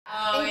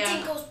Oh, and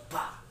it goes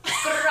ba,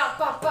 skra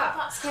ba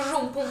ba,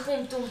 skrum boom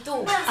boom doom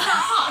doom,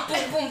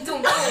 boom boom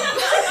doom doom.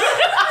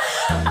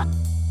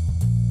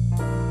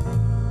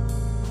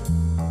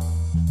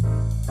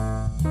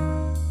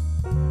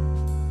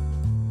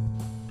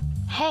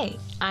 Hey,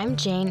 I'm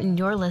Jane, and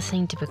you're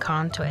listening to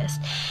Pecan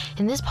Twist.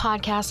 In this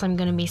podcast, I'm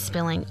going to be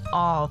spilling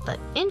all the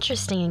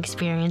interesting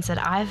experience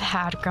that I've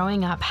had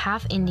growing up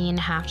half Indian,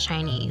 half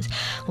Chinese.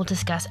 We'll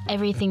discuss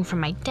everything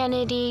from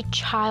identity,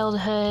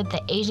 childhood, the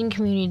Asian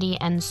community,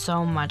 and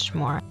so much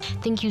more.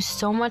 Thank you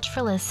so much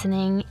for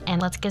listening,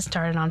 and let's get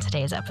started on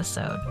today's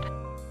episode.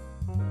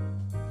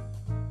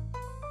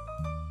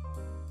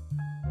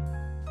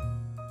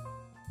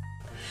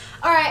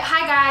 Alright,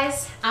 hi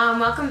guys.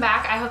 Welcome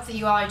back. I hope that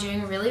you all are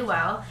doing really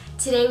well.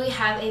 Today we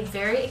have a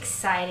very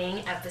exciting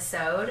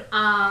episode.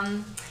 We're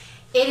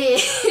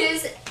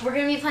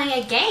going to be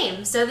playing a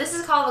game. So this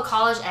is called the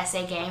college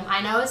essay game.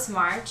 I know it's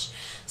March,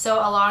 so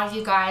a lot of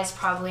you guys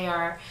probably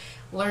are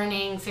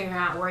learning, figuring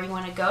out where you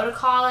want to go to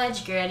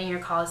college, getting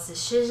your college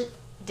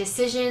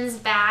decisions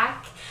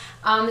back.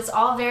 It's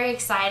all very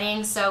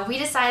exciting. So we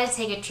decided to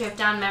take a trip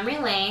down memory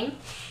lane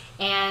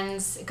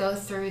and go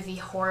through the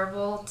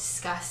horrible,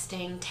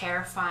 disgusting,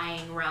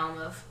 terrifying realm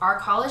of our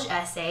college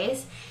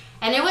essays.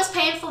 And it was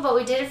painful, but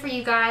we did it for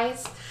you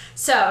guys.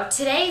 So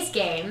today's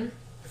game,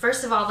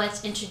 first of all,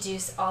 let's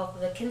introduce all of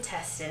the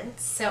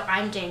contestants. So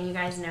I'm Jane, you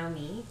guys know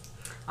me,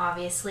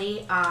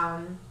 obviously.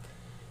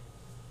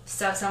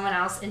 So someone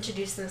else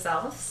introduce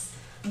themselves.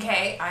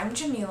 Okay, I'm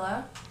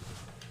Jamila.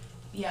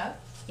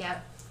 Yep.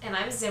 And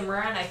I'm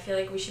Zimra, and I feel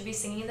like we should be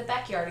singing the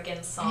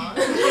Backyardigans song.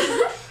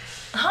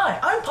 Hi,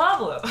 I'm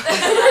Pablo.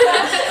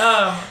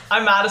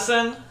 I'm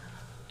Madison.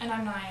 And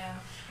I'm Naya.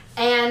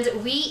 And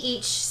we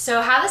each,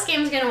 so how this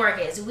game is going to work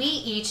is we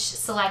each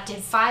selected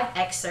 5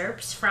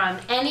 excerpts from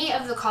any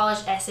of the college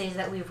essays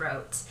that we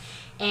wrote.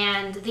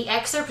 And the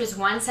excerpt is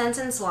 1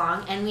 sentence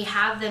long, and we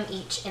have them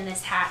each in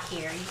this hat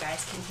here. You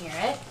guys can hear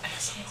it.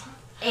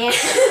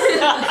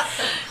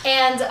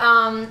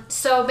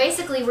 So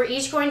basically we're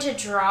each going to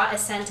draw a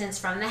sentence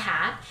from the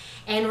hat,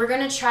 and we're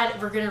going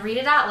to read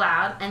it out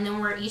loud, and then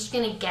we're each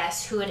going to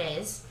guess who it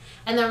is,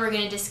 and then we're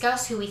going to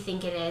discuss who we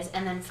think it is,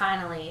 and then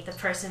finally the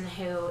person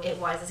who it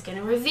was is going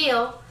to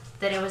reveal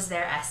that it was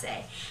their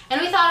essay. And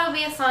we thought it would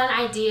be a fun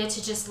idea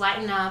to just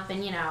lighten up,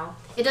 and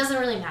it doesn't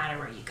really matter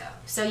where you go,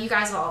 so you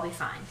guys will all be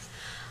fine.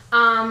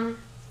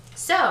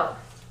 So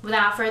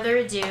without further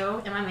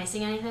ado, am I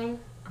missing anything?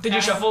 Did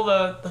you shuffle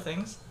the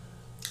things?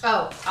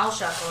 Oh, I'll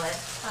shuffle it.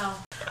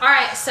 Oh.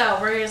 Alright, so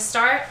we're going to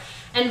start.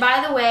 And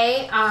by the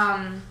way,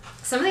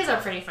 some of these are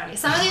pretty funny.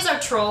 Some of these are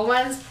troll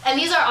ones, and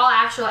these are all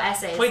actual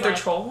essays. Wait, they're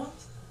troll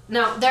ones?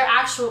 No, they're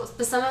actual,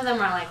 but some of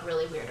them are like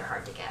really weird or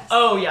hard to guess.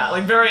 Oh yeah,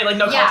 like very, like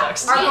no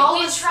context. Our goal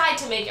we was, tried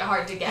to make it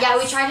hard to guess. Yeah,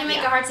 we tried to make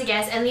it hard to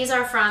guess, and these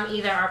are from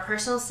either our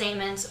personal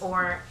statements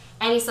or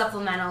any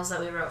supplementals that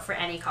we wrote for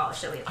any college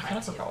that we applied to. I kind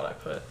of forgot what I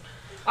put.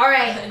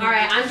 Alright,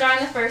 I'm drawing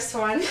the first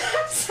one.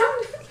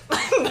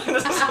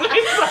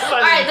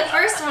 Alright, the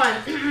first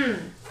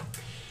one.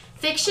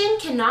 Fiction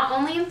can not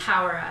only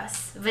empower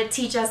us, but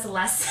teach us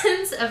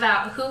lessons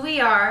about who we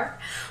are,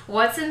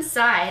 what's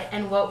inside,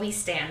 and what we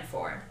stand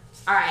for.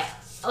 Alright,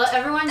 let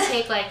everyone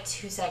take like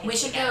 2 seconds. We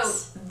should go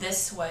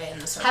this way in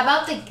the circle. How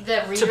about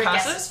the reader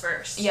guesses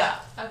first? Yeah.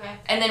 Okay.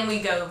 And then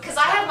we go. Because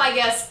I have my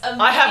guess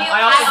immediately.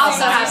 I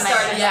also have my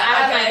guess. Yeah, I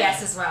have my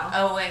guess as well.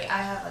 Oh wait,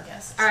 I have a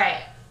guess.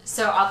 Alright,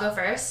 so I'll go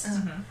first.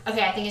 Mm-hmm.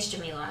 Okay, I think it's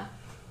Jamila.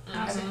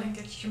 I also think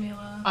it's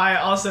Jamila. I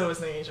also was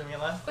thinking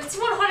Jamila. It's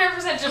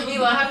 100%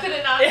 Jamila. How could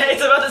it not? Yeah,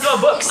 it's about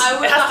books. I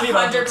was it has to be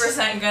about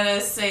 100% gonna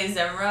say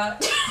Zimra.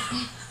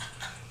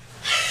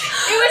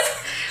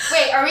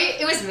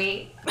 It was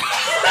me. I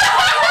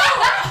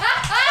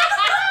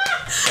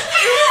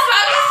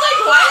was like,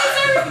 why does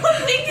everyone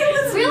think it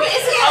was Really? me?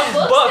 Is it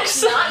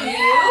books? Not you.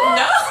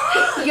 No.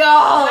 Yo!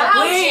 Wow,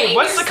 Wait, Jane,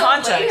 what's you're the so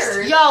context?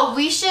 weird. Yo,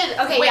 we should.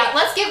 Okay, Wait. yeah,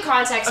 let's give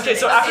context. Okay, for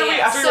so this. after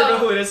we reveal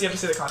who it is, you have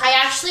to say the context. I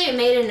actually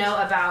made a note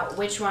about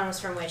which one was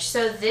from which.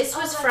 So this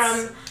was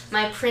from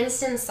my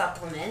Princeton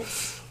supplement.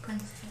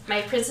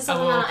 My Princeton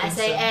supplemental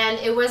essay, and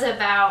it was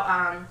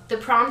about, the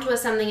prompt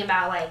was something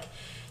about, like,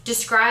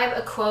 describe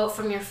a quote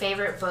from your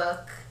favorite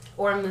book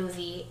or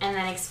movie, and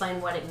then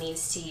explain what it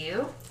means to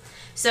you.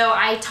 So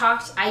I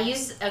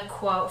used a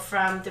quote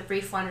from The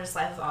Brief Wondrous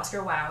Life of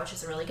Oscar Wilde, which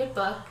is a really good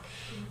book,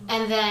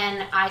 and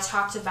then I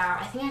talked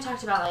about,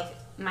 like,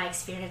 my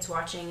experience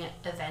watching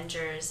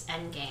Avengers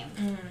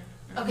Endgame.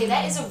 Okay,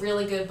 that is a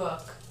really good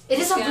book. It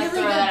is a really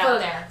good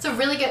book. It's a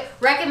really good,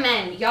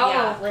 recommend. Y'all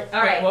Yeah. will,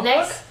 alright, what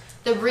next. book?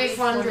 The Brief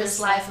Wondrous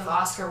Life of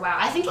Oscar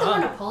Wilde. I think it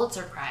won a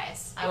Pulitzer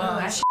Prize.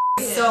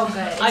 It's so good.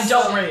 I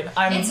don't read.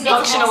 I'm It's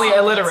functionally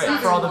awesome. illiterate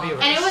for all the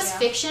viewers. And it was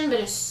fiction, but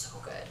it's so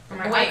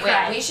good. Wait,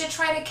 we should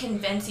try to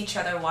convince each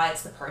other why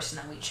it's the person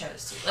that we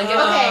chose to. Like, give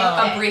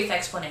Okay. a brief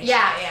explanation.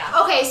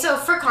 Yeah. Okay, so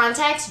for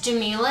context,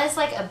 Jamila is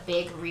like a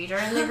big reader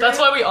in the group. That's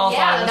why we all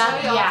Yeah, thought that's it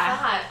what we was all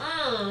thought.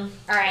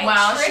 Alright.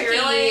 Wow, Tricky.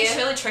 she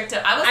really tricked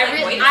it. I was I like,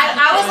 really, wait a I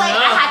second. was like,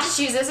 I No. had to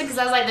choose this one because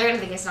I was like, they're gonna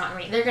think it's not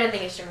me. They're gonna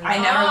think it's Jamila. I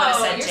never would have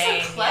Oh, said you're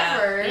Jane. so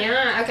clever.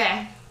 Yeah.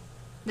 Okay.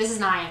 This is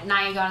Naya.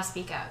 Naya, you gotta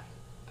speak up.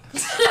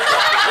 Naya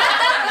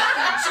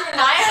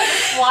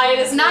has the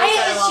quietest voice out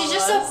Naya, of all she's of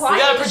just so us. quiet. You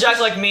gotta project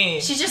like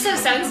me. She's just so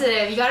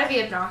sensitive. You gotta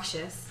be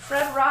obnoxious.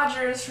 Fred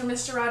Rogers from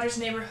Mr. Rogers'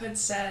 Neighborhood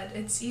said,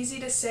 "It's easy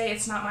to say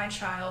it's not my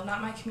child,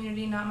 not my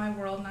community, not my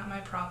world, not my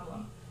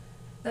problem.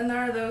 Then there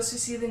are those who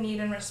see the need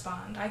and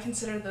respond. I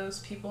consider those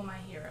people my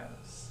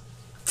heroes."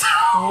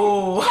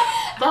 Ooh.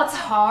 That's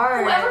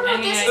hard. Whoever wrote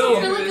Any this is idea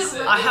really who good. this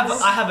is? I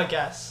have a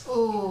guess.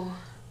 Ooh.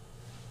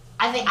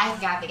 I think I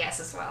have to guess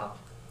as well.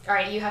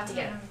 Alright, you have to I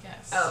get. have a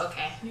guess. Oh,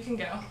 okay. You can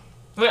go.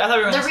 Wait, I thought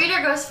we were The gonna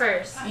reader goes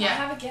first. I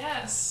have a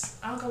guess.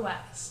 I'll go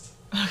last.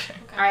 Okay.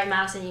 Alright,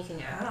 Madison, you can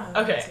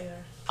go. Okay.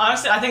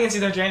 Honestly, I think it's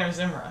either Jane or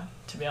Zimra,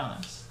 to be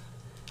honest.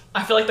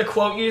 I feel like the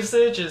quote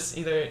usage is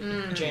either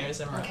Jane or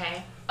Zimra.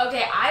 Okay.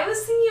 Okay, I was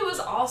thinking it was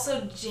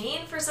also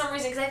Jane for some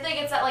reason because I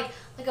think it's that like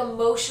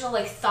emotional,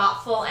 like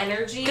thoughtful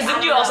energy. Because I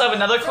didn't don't you also know. have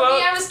another For quote?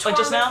 me, I was torn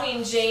like just now?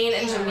 between Jane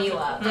and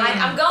Jamila. But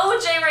I'm going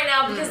with Jane right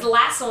now because the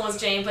last one was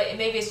Jane, but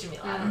maybe it's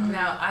Jamila. I don't know.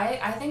 No,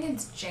 I think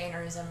it's Jane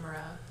or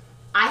Zimra.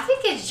 I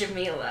think it's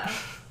Jamila.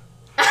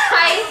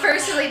 I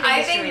personally think I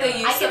it's think Jamila. the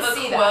I use can of a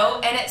see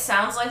quote, and it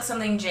sounds like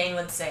something Jane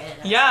would say. In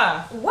it.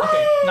 Yeah. What?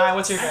 Okay. Naya,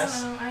 what's your I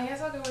guess? don't know. I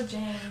guess I'll go with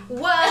Jane.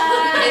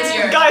 What? It's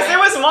yours. Guys, it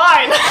was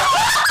mine!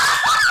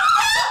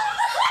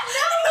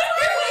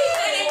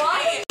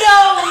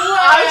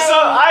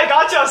 I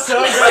got y'all so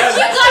good. You got it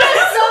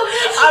so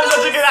good. I'm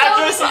such a good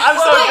actress. I'm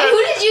so Wait, who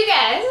good. did you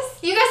guess?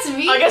 You guessed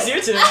me? I guess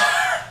you two.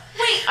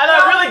 Wait. And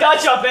I really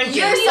got y'all thinking.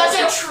 You're such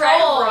a Fred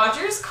troll.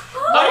 Rogers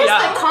quote? Oh, What is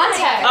yeah. the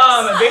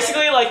context?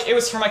 Basically, like, it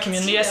was for my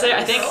community essay.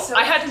 I think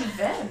I had.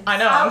 Convinced. I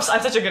know. I'm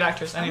such a good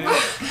actress. Anyway.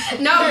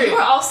 No, you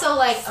were also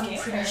like, I'm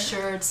pretty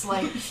sure it's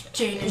like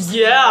Jane or something.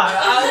 Yeah.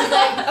 I was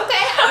like,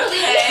 okay, I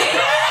believe it.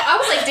 I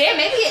was like, damn,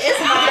 maybe it is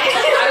mine.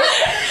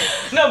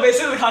 No,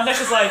 basically the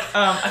context is like,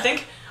 I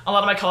think a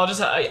lot of my colleges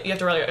you have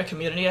to write a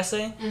community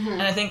essay,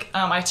 and I think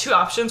I had two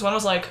options. One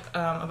was like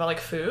about like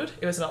food.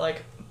 It was about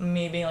like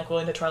me being like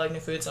willing to try like new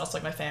foods, and also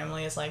like my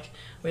family is like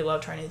we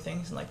love trying new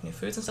things and like new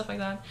foods and stuff like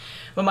that.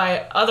 But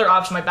my other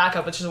option, my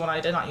backup, which is the one I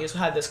did not use,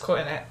 had this quote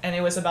in it, and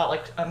it was about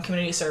like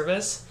community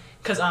service,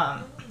 because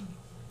I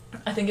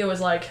think it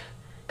was like,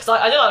 because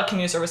I did a lot of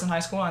community service in high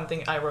school, and I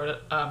think I wrote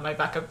it, my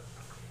backup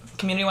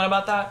community one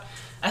about that.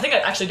 I think I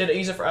actually did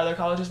use it for other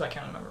colleges, but I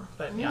can't remember.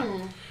 But yeah,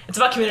 it's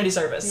about community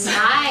service.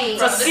 Nice.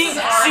 So seeing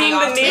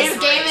the need This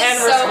game is and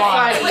so respond.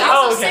 funny. Wait, Oh,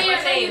 also say okay.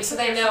 your name so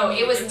they know.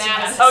 It was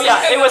Madison. Oh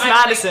yeah, it was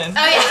Madison.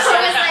 Oh yeah,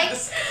 I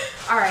was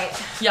like, all right.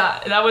 Yeah,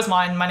 that was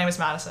mine. My name is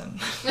Madison.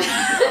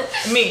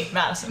 Me,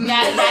 Madison.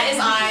 That is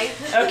I.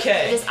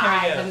 Okay, It is here we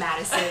I, go. the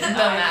Madison.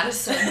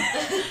 Madison.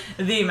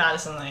 The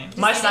Madison name.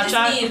 My It is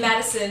Snapchat. me and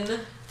Madison.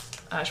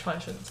 I probably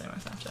shouldn't say my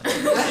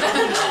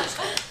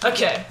Snapchat.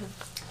 Okay.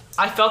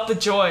 I felt the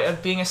joy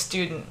of being a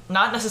student,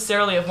 not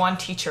necessarily of one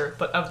teacher,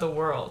 but of the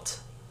world.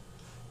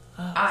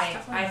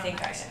 I think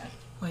I did.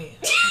 Wait.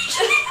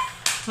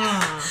 No,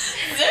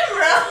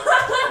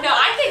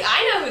 I think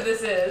I know who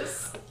this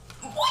is.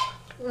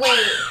 Wait.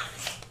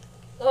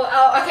 Well,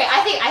 oh, okay.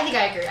 I think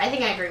I agree. I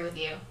think I agree with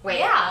you. Wait.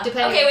 Yeah.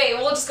 Depending. Okay, wait.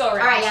 We'll just go around.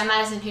 All right. Yeah,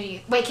 Madison. Who do you?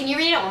 Wait. Can you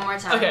read it one more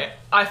time? Okay.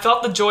 I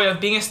felt the joy of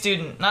being a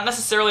student, not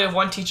necessarily of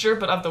one teacher,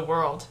 but of the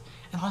world.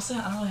 And honestly,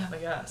 I don't really have a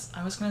guess.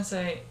 I was gonna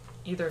say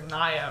either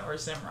Naya or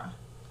Zimra.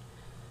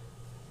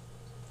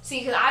 See,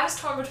 because I was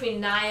torn between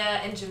Naya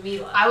and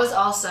Jamila. I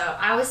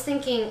was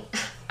thinking.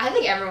 I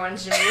think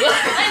everyone's Jamila.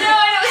 I know.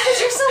 It's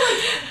because you're so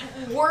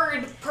like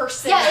word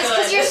person. Yeah, it's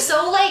because you're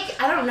so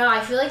like, I don't know.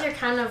 I feel like you're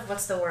kind of,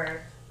 what's the word?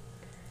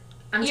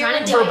 I'm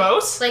trying to do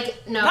Verbose?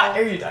 like no. Not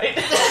erudite.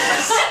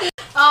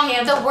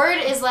 The word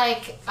is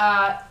like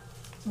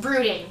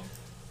brooding.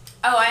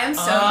 Oh, I am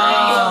so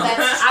Oh. brave.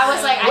 That's, I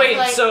was like, I Wait, feel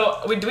like,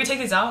 so do we take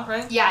these out,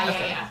 right? yeah.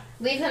 Okay.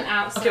 Leave them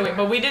out. Okay, wait,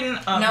 but we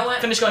didn't No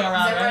one- finish going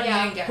around, Zimra, right? you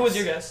didn't guess. Who was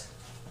your guess?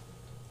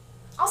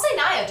 I'll say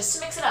Naya just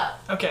to mix it up.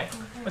 Okay,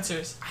 what's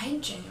yours? I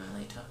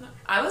genuinely don't know.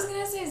 I was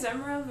gonna say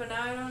Zimra, but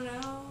now I don't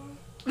know.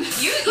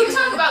 You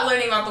talk about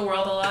learning about the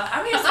world a lot.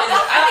 I'm gonna say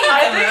that.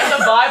 I think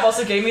the vibe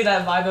also gave me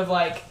that vibe of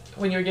like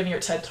when you were giving your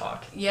TED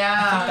talk. Yeah.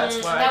 I think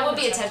that's why. That would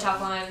be a TED Talk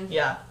line.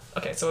 Yeah.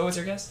 Okay, so what was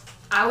your guess?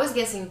 I was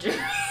guessing. Okay,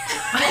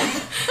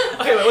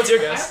 wait, what's your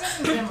I was guess?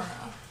 guessing Zimra.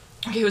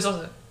 Okay, who was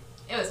also?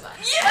 It was fun.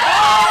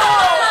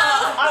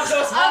 I'm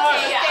so smart.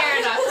 Okay, fair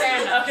enough.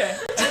 Okay.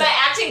 Did my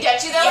acting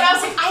get you though? And I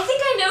was like, I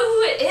think I know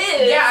who it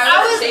is. Yeah, I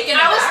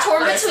was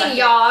torn between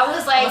y'all. I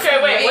was like,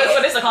 Okay, wait, Wait.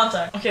 what is the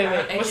context? Okay,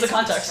 wait, what's the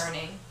context?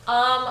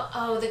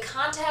 The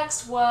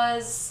context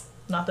was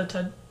Not the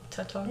TED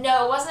Talk?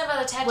 no, it wasn't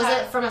about the TED Was Talk.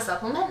 it from a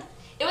supplement?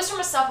 It was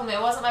from a supplement.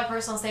 It wasn't my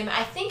personal statement.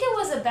 I think it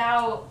was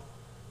about,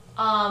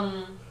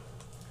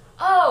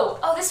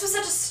 this was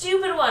such a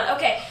stupid one.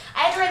 Okay, I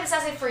had to write this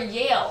essay for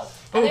Yale.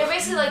 And they were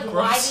basically like,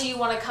 why gross. do you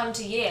want to come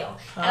to Yale?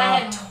 And I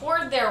had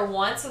toured there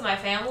once with my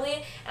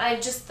family, and I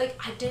just, I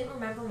didn't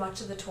remember much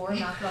of the tour, I'm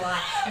not gonna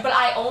lie. But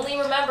I only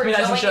remember I mean,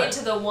 as you going should.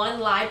 into the one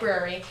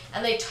library,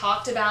 and they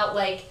talked about,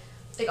 like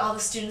all the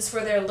students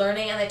were there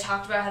learning, and they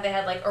talked about how they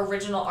had,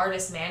 original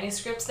artist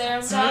manuscripts there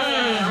and stuff.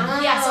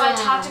 Yeah, so I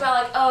talked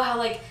about, how,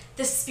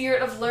 the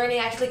spirit of learning.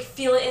 I could like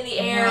feel it in the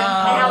air,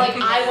 Wow. and how like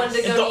I wanted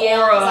to go The to Yale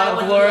aura because I of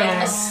wanted to be like,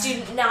 learning. a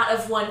student, not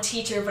of one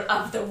teacher, but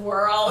of the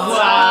world.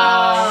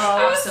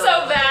 Wow. It was so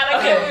bad. I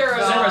Okay, can't we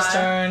were Zimmer's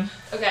turn.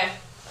 Okay.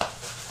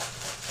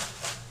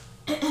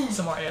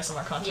 Some more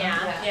ASMR content.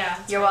 Yeah. Yeah.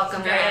 You're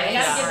welcome, Great. You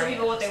guys. gotta give the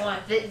people what they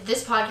want.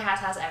 This podcast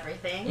has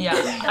everything. Yeah.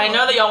 I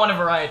know that y'all want a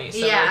variety,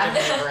 so Yeah. we're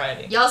giving you a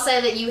variety. Y'all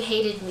said that you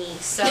hated me,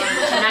 so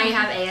now you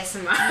have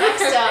ASMR.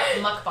 Next up,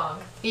 mukbang.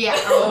 Yeah.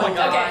 Oh my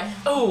god. Okay.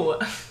 Oh.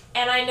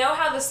 And I know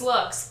how this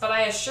looks, but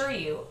I assure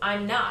you,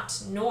 I'm not,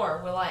 nor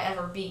will I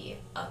ever be,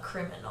 a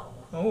criminal.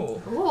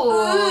 Oh.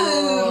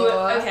 Ooh.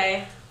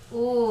 Okay.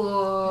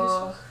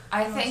 Ooh.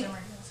 I think.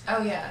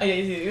 Oh yeah. Oh, yeah,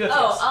 you have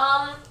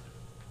Oh,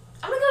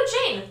 I'm gonna go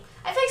Jane.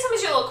 I feel like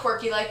sometimes you're a little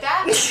quirky like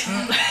that.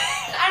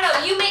 I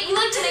don't know. You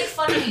like to make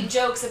funny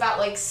jokes about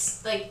like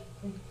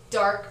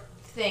dark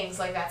things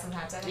like that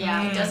sometimes. I think.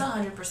 Yeah. It does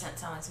 100%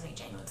 sound like something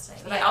Jane would say.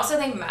 But I also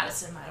think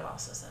Madison might have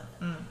also said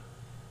it.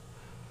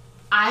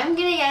 I'm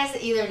gonna guess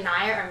either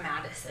Naya or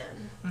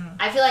Madison.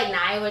 I feel like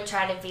Naya would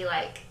try to be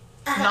like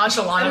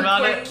Nonchalant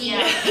about it.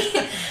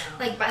 quirky.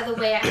 Like, by the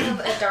way, I have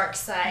a dark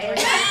side.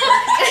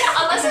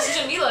 Unless it's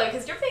Jamila,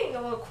 because you're being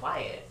a little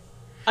quiet.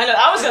 I know,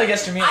 I was gonna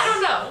guess Jamila. I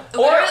don't know.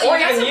 Literally, or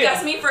you guys even have you.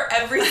 guessed me for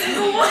every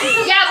single one.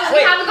 Yeah, but we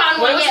Wait, haven't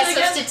gotten what one was yet, it so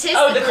again? statistically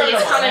Oh, the criminal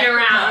it's coming one,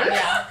 right? around.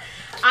 Yeah.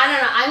 I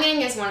don't know. I'm gonna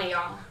guess one of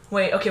y'all.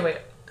 Wait, okay, wait.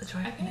 I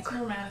think it's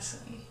more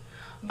Madison.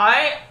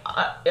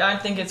 I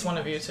think it's one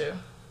of you two.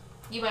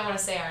 You might want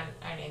to say our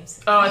names.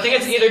 Oh, I think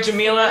it's either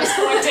Jamila.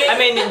 I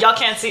mean, y'all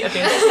can't see.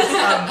 Okay.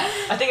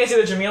 I think it's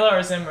either Jamila or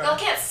Y'all Zimra.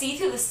 can't see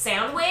through the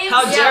sound waves?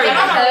 How dare They're you.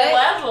 on our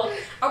level.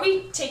 Are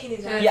we taking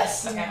these out?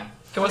 Yes. Okay.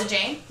 Okay, what's Was it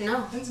Jane?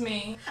 No. It's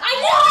me.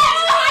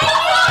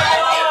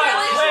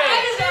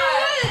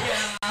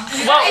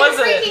 What was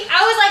it? I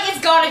was like,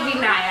 it's gotta be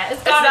Naya.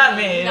 It's It's gotta not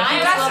be. me.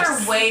 You guys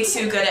are way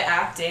too good at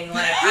acting.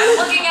 Like, I'm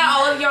looking at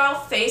all of y'all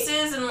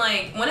faces, and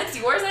like, when it's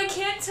yours, I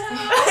can't tell.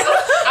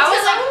 I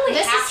was like, I'm only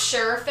this half is.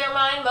 sure if they're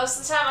mine most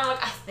of the time. I'm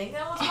like, I think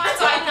that was mine,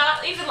 so I'm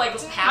not even like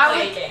half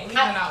would- thinking. Picked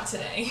them out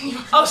today.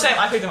 Oh, same.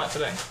 I picked them up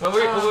today. What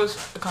was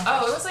the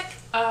context? Oh, it was like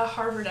a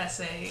Harvard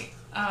essay.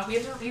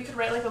 You could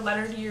write like a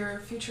letter to your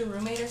future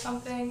roommate or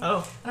something.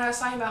 Oh. And I was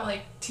talking about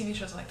like TV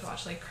shows I like to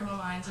watch, like Criminal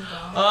Minds and Bones.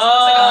 Oh.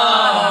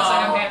 I was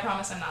like, okay, I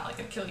promise I'm not like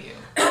gonna kill you.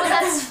 Oh,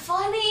 that's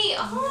funny.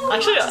 Oh,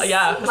 Actually,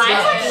 yeah. Mine's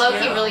like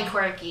low-key Yeah. really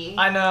quirky.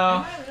 I know.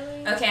 Am I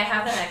really? Okay, I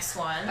have the next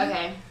one.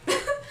 Okay.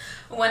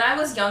 When I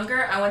was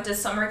younger, I went to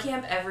summer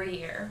camp every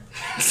year.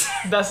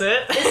 That's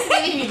it. This is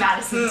gonna be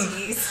Madison's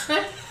tease.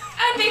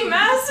 I think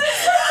Madison.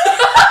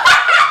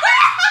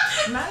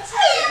 Madison?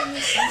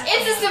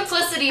 It's a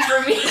simplicity for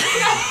me.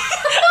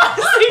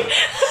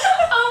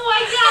 Oh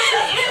my god.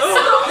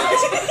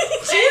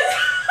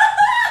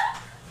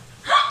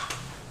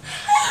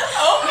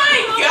 Oh my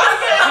god.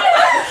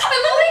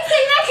 I'm only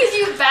saying that because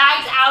you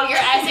bagged out your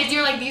essays.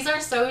 You're like, these are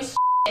so shit.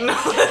 And I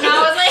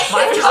was like,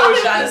 Mine was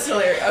so That is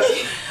hilarious.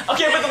 Okay.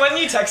 Okay, but when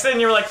you texted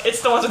and you were like,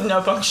 it's the ones with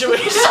no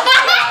punctuation.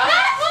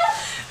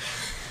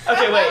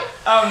 Okay, wait.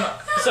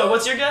 So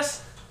what's your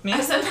guess? Me?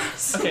 I said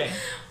Madison. Okay.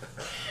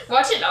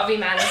 watch it not be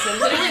Madison.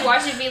 Literally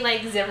watch it be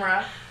like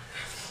Zimra.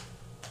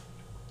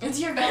 It's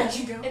your Where'd guess.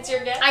 you go? It's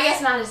your guess? I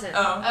guess Madison.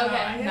 Oh. Okay, Okay.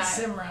 I guess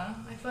Naya. Zimra.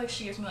 I feel like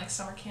she gives me like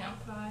summer camp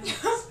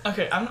vibes.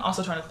 Okay, I'm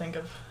also trying to think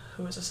of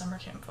who is a summer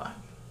camp vibe.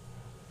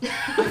 I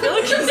feel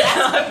like it's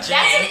not That's Jane.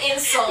 an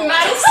insult.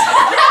 Madison.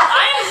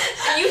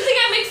 You think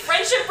I make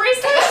friendship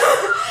bracelets?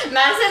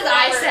 Madison's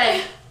I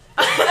said.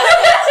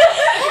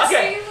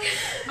 Okay.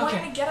 Wanting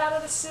Okay. to get out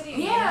of the city.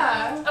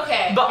 Yeah.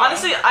 Okay. But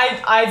honestly,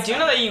 I do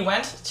know that you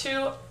went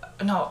to.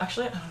 No,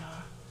 actually, I don't know.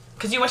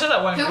 Because you went to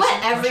that one. Who immersion-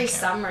 went every immersion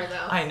camp. summer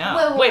though? I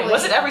know. Wait,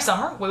 was it every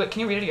summer? Wait,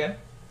 can you read it again?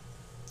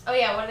 Oh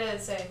yeah, what did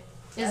it say?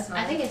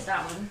 I think it's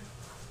that one.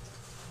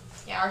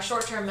 Yeah, our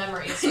short-term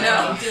memory is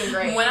No. doing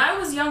great. When I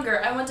was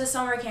younger, I went to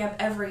summer camp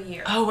every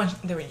year. Oh, when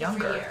they were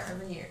younger.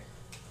 Every year.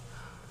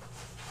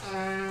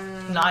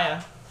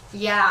 Naya.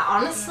 Yeah,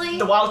 honestly.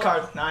 The wild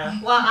card, Naya.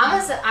 Well,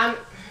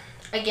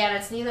 again,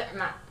 it's neither.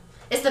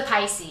 It's the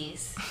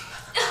Pisces.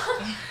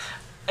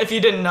 If you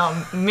didn't know,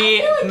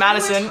 me, I feel like you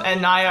Madison, were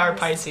and Naya are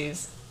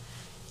Pisces.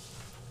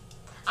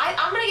 I'm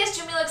gonna guess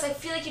Jamila because I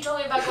feel like you told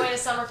me about going to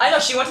summer camp. I know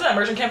she went to that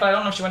immersion camp, but I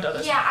don't know if she went to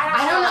others. Yeah,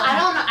 I don't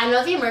know. I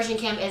know the immersion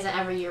camp isn't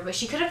every year, but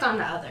she could have gone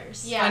to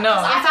others. Yeah, I know.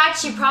 'cause In fact,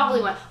 she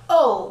probably went.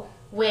 Oh,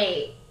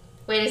 wait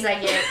a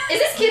second. Is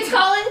this kids'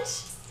 college?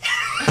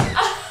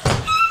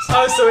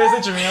 Oh, so is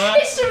it Jamila?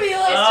 It's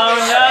Jamila. Oh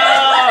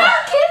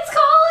Not kids'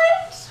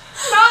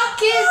 college. Not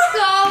kids'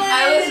 college.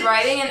 I was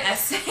writing an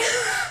essay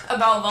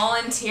about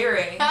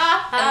volunteering.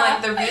 And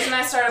like the reason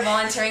I started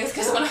volunteering is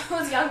because when I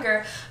was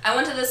younger, I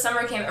went to this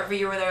summer camp every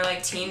year where there were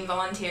like teen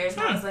volunteers,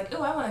 and I was like,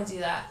 ooh, I want to do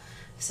that.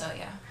 So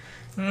yeah.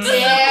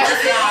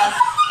 Yeah.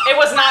 It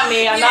was not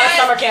me. I'm not a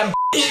summer camp.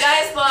 You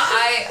guys thought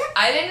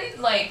I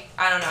didn't like,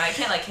 I don't know, I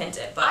can't like hint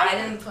it, but I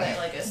didn't put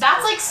like a.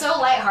 That's like so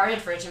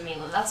lighthearted for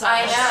Jamila. That's what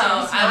I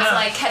know. I was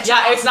like catching.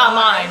 Yeah, it's not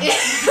mine.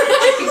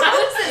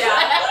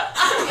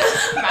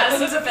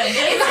 Madison's offended.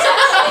 It's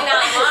definitely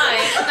not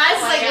mine. That's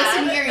Oh my like, God.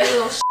 listen here, you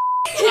little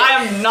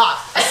I am not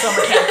a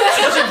summer camp.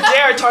 Don't you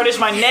dare tarnish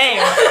my name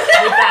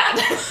with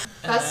that.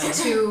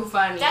 That's too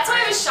funny. That's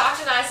why I was shocked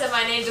when I said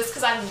my name, just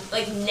because I've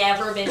like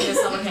never been to a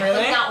summer camp. Really?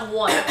 Like, not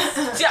once.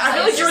 See, I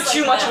feel It's like you were just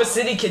too like much of a that.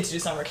 city kid to do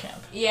summer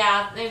camp.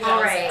 Yeah, maybe that All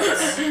was right.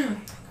 it.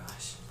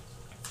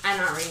 I'm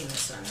not reading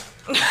this one.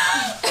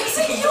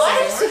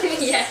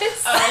 What? Yes.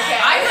 Okay.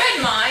 I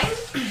read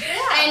mine.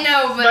 I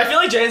know, But I feel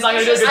like Jane's not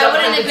gonna do a good I job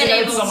wouldn't have of been comparing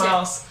it able to someone to.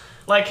 else.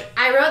 Like,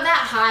 I rode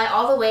that high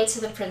all the way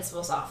to the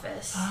principal's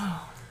office.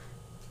 oh.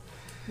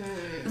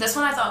 This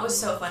one I thought was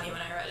so funny when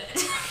I read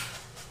it.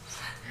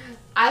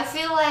 I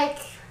feel like,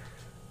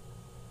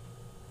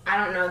 I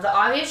don't know, the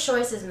obvious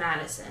choice is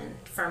Madison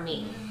for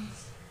me.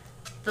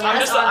 The I'm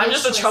less just a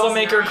obvious choice is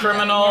troublemaker, Naya.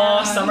 criminal,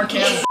 Yeah. summer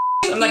camp.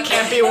 I'm the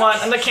campy one.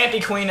 I'm the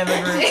campy queen of the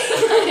group.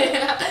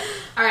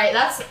 All right,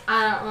 that's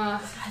I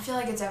feel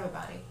like it's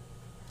everybody.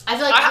 I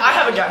feel like I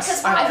have a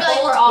guess. I feel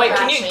like we're all Wait,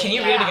 matching. can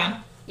you read it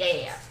again?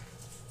 Yeah.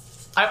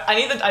 I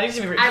need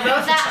to be read. I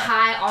rode that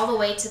high all the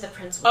way to the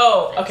principal's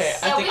Oh, office. okay.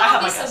 I Yeah, think we I all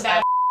have be my some guess.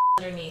 bad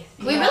underneath.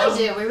 We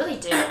really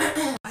do.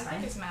 I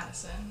think it's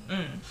Madison.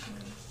 Mm.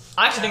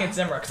 I actually think it's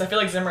Zimra because I feel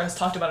like Zimra has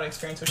talked about an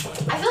experience where she went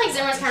to. I feel like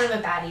Zimmer's kind of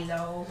a baddie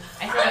though.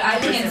 I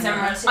think it's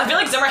Zimra too. I feel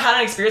like Zimra had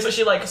an experience where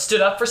she like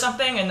stood up for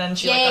something and then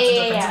she like got to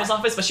the principal's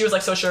office, but she was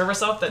like so sure of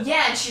herself that.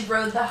 Yeah, and she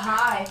rode the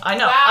high. I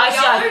know. Wow,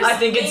 I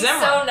think it's being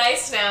Zimra. so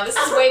nice now. This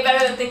is way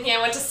better than thinking I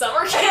went to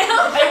summer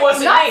camp. It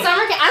wasn't Not me.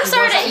 summer camp. I'm It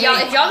sorry wasn't that y'all.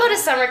 me. If y'all go to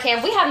summer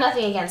camp, we have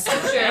nothing against it.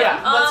 Sure.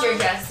 Yeah. What's your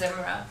guess,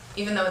 Zimra?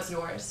 Even though it's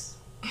yours.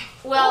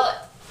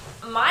 Well,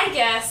 my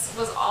guess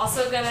was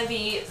also gonna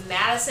be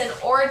Madison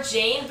or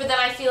Jane, but then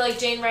I feel like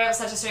Jane read up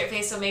such a straight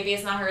face, so maybe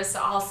it's not hers. So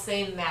I'll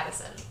say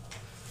Madison.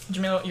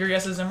 Jamila, your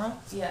guess is Zimra?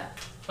 Yeah.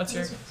 What's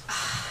your?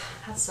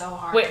 That's so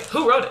hard. Wait,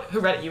 who wrote it? Who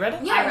read it? You read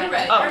it? Yeah, I you read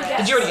read it. it. Oh, Your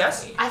did you already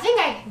guess? I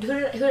think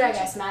who did I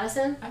guess?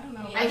 Madison. I don't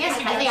know. Yeah. I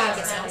think I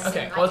guess Madison.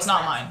 Okay, well it's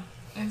not mine.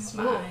 It's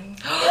mine.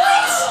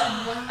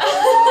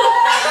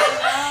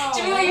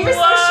 Jamila, you were so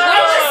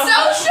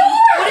Whoa. sure.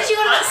 What did you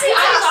go to Honestly, see?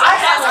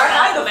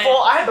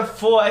 I had the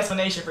full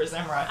explanation for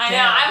Zimra. I know.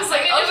 Damn. I was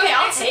like, It was okay,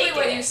 I'll basically take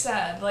what it. you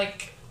said.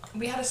 Like,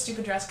 we had a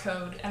stupid dress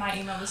code, and I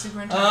emailed the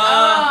superintendent.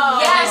 Oh.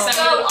 Yes, And he sent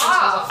me go to the principal's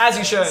off. office. As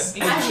you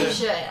should. As you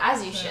should.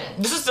 As you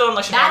should. This is still in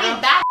like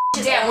Chicago. That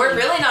Damn, we're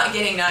really not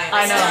getting Naya.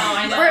 I know.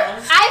 I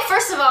know.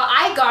 First of all,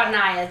 I got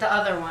Naya, the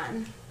other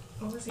one.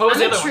 What was he? What was I'm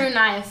the a other true one?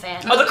 Naya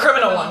fan. Oh, the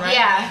criminal one, right?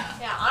 Yeah.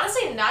 Yeah,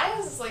 honestly,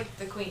 Naya's is like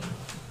the queen.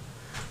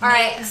 All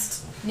right.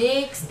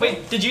 Next.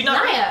 Wait, did you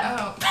not? Naya.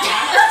 Oh.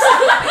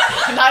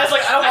 Naya's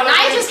like, I don't want to.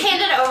 Naya just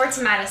handed it over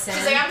to Madison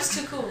She's like, I'm just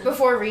too cool.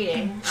 before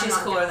reading. I'm She's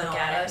not cooler gonna than all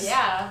get of it. us.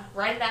 Yeah,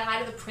 riding that high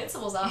to the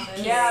principal's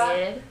office. Yeah.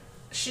 Period.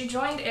 She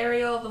joined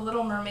Ariel, the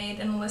Little Mermaid,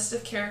 in a list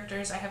of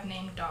characters I have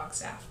named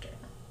dogs after.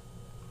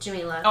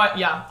 Jamila. Oh,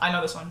 yeah, I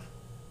know this one.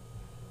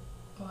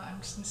 Well, I'm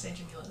just gonna say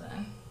Jamila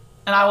then.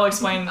 And I will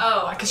explain.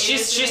 Oh, because it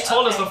she's is she's really-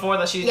 told us okay. before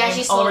that she Yeah, named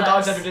she's all of her told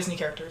dogs us. after Disney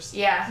characters.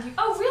 Yeah.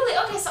 Oh, really?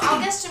 Okay, so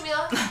I'll guess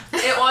Jamila.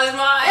 It was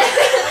mine.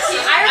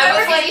 I remember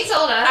was what like- you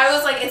told us. I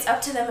was like, it's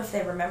up to them if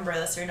they remember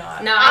this or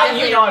not. No, I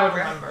You definitely know I would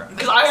remember.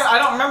 Because I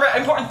don't remember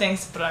important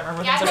things, but I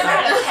remember Yeah, I've things never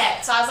like had that. a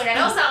pet, so I was like, I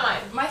know it's not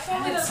mine. My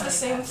family That's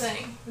does the funny, same guys.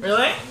 thing.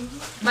 Really?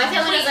 My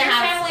family Wait, doesn't your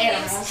have family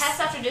names animals. pets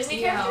after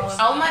Disney Yeah, characters?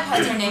 All my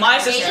pets are named My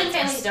after sister- Asian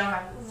characters. families don't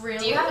have. Really?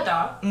 Do you have a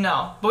dog?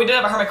 No, but we did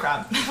have a hermit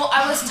crab. Well,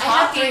 I was I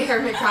have talking. 3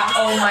 hermit crabs.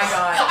 Oh my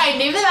god. I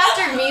named them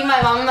after me, my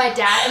mom, and my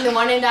dad, and the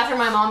one named after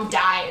my mom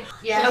died.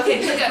 Yeah. Okay,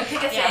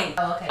 pick a thing.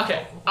 Oh, okay.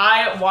 Okay,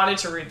 I wanted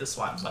to read this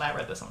one when I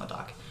read this on the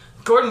doc.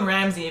 Gordon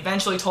Ramsay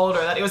eventually told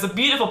her that it was a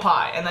beautiful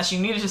pie and that she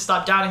needed to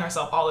stop doubting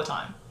herself all the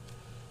time.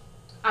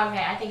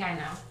 Okay, I think I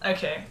know.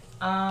 Okay,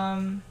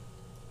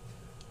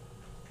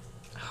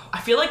 I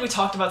feel like we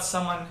talked about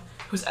someone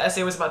whose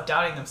essay was about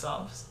doubting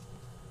themselves.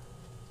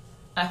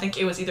 I think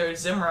it was either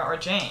Zimra or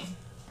Jane.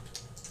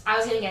 I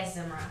was gonna guess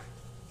Zimra.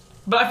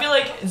 But I feel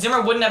like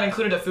Zimra wouldn't have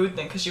included a food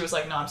thing because she was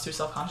like, no, I'm too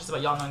self-conscious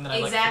about y'all knowing that I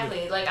like food.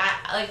 Exactly.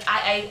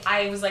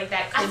 I was like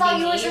that. I Could thought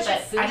be you were me, such a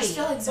but foodie. I just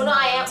feel like Well, no,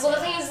 I am. Zimra Well, the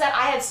would thing say is that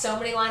I had so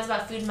many lines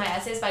about food in my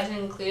essays, but I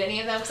didn't include any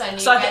of them because I knew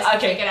So you guys could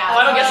okay, pick it out.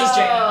 final guess is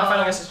Jane. My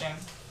final guess is Jane.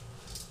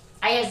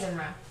 I guess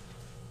Zimra.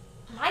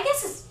 My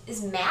guess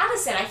is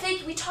Madison. I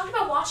think we talked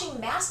about watching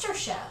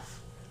MasterChef.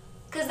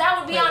 Because that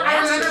would be on I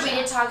MasterChef. remember we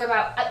did talk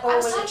about. I Or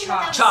was was it talking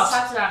about Chops? Chops.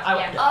 Talked about. I-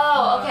 Yeah.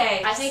 Oh,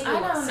 okay. I think we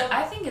I were. don't know.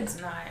 I think it's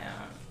Naya.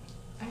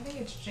 I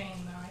think it's Jane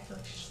though. I feel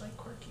like she's like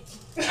quirky.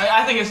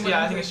 I think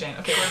it's Jane.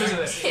 Okay, who's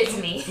it? It's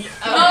me.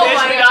 Oh Bitch,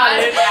 my we got god.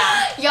 it.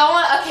 Yeah. Y'all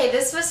want? Okay,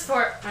 this was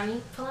for. Let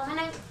me pull out my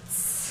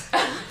notes.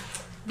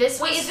 This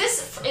Wait, was.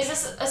 is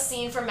this a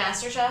scene from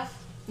MasterChef?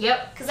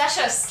 Yep. Because that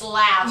show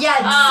slaps. Yeah,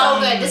 it's so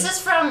good. This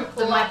is from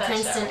my love that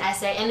Princeton show.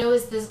 essay, and it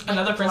was this like,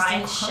 Another Princeton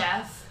blind quote.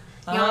 chef.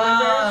 You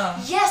Ah.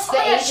 Yes. The oh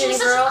my god, she Asian was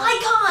such girl. an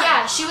icon.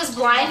 Yeah, she was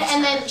blind,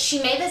 and then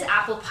she made this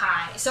apple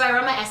pie. So I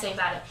wrote my essay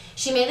about it.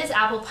 She made this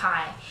apple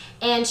pie,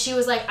 and she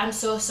was like, "I'm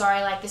so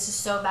sorry. Like this is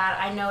so bad.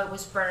 I know it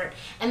was burnt."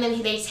 And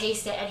then they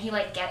taste it,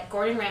 and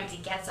Gordon Ramsay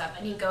gets up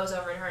and he goes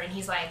over to her, and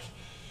he's like,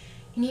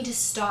 you need to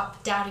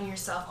stop doubting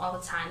yourself all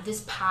the time.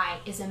 This pie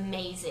is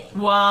amazing.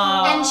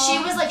 Wow. And she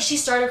was like, she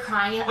started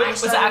crying. And Wait, I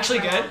was it started actually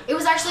crying. good? It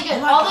was actually good.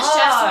 Oh my All the chefs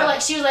God. were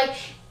like, she was like,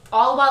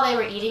 all while they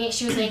were eating it,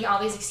 she was making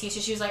all these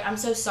excuses. She was like, I'm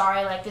so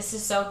sorry, like, this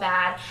is so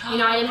bad. You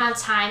know, I didn't have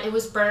time. It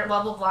was burnt,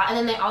 blah, blah, blah. And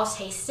then they all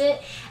taste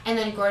it. And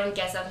then Gordon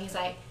gets up and he's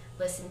like,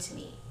 listen to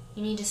me.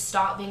 You need to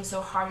stop being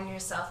so hard on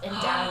yourself and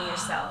doubting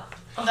yourself.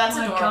 Oh, that's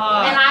my adorable.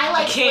 God. And I,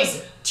 like, The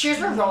king. tears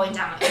were rolling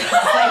down my face.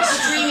 Like,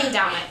 streaming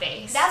down my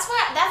face. That's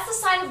the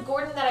side of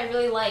Gordon that I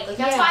really like. Like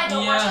that's Yeah. why I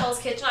don't watch Yeah. Hell's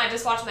Kitchen. I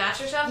just watch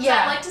MasterChef.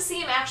 Yeah. I like to see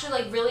him actually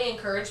like really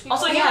encourage people.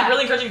 Also, he's Yeah. like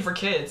really encouraging for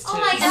kids too. Oh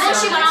my And then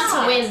So she went on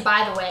nice. to win,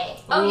 by the way.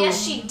 Oh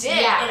yes, Ooh. she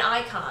did. Yeah. An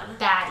icon.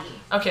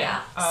 Baddie. Okay.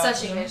 Yeah.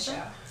 Such a good show.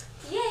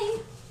 Yay.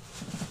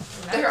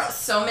 There are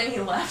so many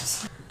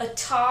left. A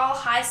tall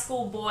high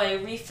school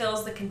boy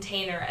refills the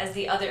container as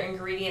the other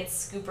ingredient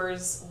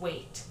scoopers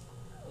wait.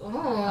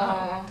 Ooh.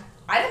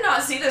 I did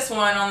not see this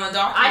one on the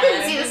document. I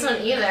didn't see this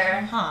one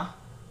either. Huh.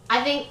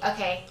 I think,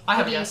 okay. I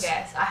have who a do guess. you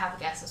guess? I have a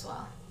guess as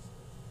well.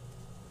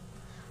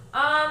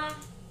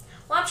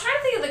 Well, I'm trying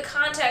to think of the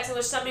context in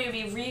which somebody would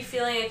be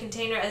refilling a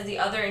container as the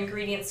other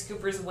ingredient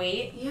scoopers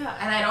wait. Yeah,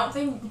 and I don't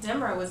think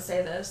Dimra would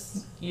say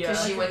this. Yeah.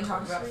 Because she wouldn't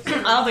talk about food.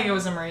 I don't think it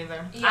was Zimmer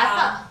either.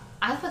 Yeah.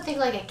 I would think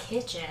like a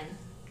kitchen.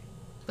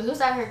 But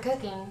who's out here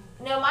cooking?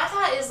 No, my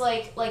thought is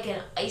like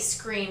an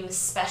ice cream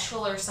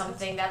special or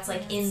something that's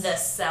like in the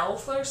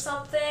South or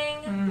something.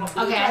 Mm.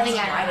 Okay, I think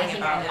I know. writing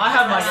about it? I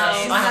have my No.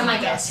 guess. I have my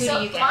guess. Who So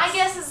do you guess? my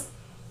guess is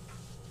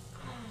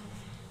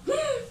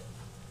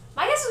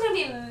my guess is gonna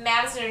be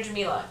Madison or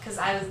Jamila because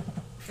I was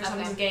for some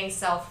Okay. reason getting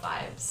South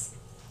vibes.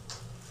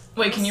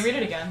 Wait, can you read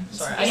it again?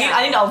 Sorry, Yeah.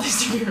 I need all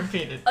these to be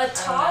repeated. A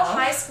tall know.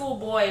 high school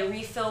boy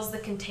refills the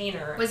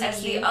container Was it as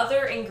cute? the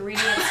other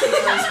ingredient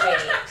scoopers wait.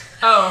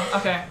 Oh,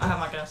 okay. I have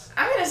my guess.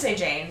 I'm gonna say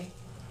Jane.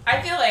 I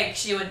feel like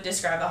she would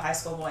describe a high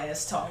school boy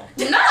as tall. Oh,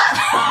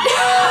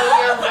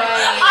 you're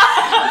right.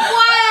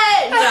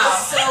 What? No.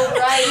 So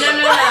right.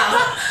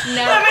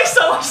 No. That makes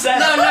so much sense.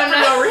 No. For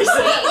no reason.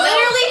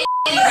 Literally.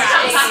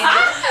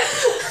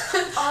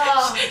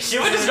 Oh, She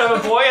would describe a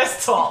boy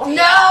as tall. No.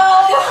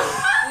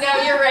 no,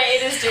 you're right.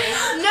 It is Jane.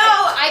 No.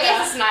 I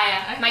guess it's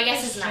Naya. My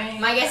guess is Naya.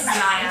 My guess is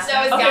Naya.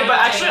 So it's Okay, gotta but be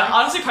actually, Jane.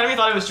 honestly, part of me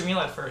thought it was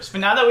Jamila at first.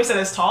 But now that we said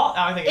it's tall,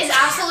 now I think It's it's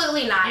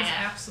absolutely It's Naya.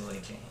 absolutely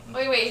Jane.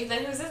 Wait.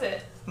 Then whose is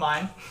it?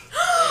 mine.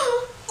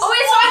 Oh wait, so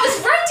I was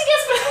right to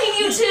guess between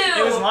you two.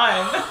 It was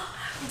mine.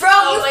 Bro,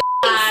 Oh you my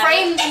f***ing God.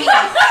 framed me.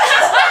 Wow.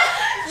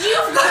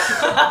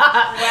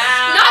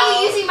 Now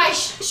you're using my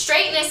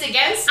straightness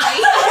against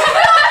me.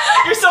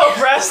 You're so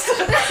oppressed.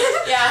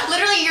 Yeah.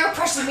 Literally, you're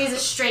oppressing me as a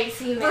straight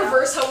female.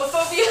 Reverse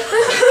homophobia.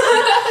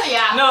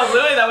 Yeah. No,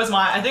 literally, that was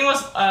mine. I think it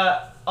was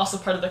also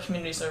part of the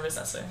community service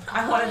essay.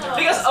 I wanted to.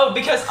 Because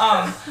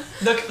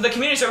the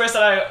community service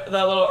that the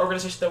little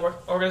organization, the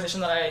work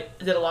organization that I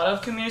did a lot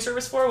of community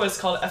service for was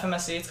called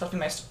FMSC. It's called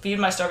Feed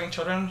My Starving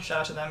Children. Shout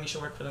out to them. You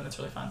should work for them. It's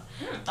really fun.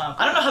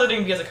 I don't know how they're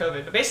doing because of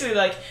COVID, but basically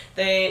like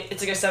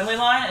it's like an assembly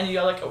line and you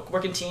gotta like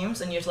work in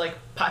teams and you have to like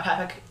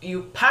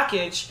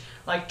package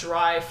like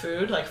dry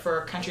food like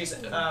for countries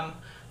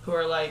who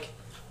are like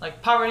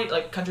poverty,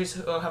 like countries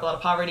who have a lot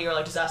of poverty or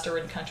like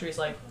disaster-ridden countries,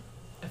 like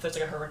if there's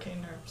like a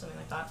hurricane or something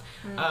like that.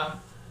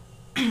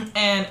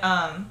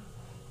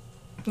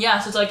 Yeah,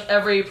 so it's like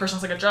every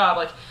person's like a job.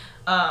 Like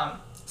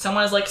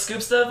someone is like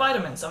scoops the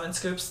vitamins, someone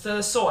scoops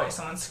the soy,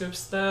 someone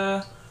scoops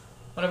the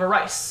whatever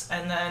rice,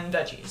 and then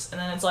veggies, and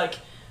then it's like,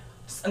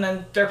 and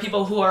then there are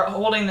people who are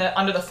holding the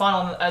under the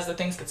funnel as the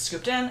things get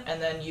scooped in,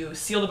 and then you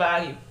seal the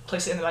bag, you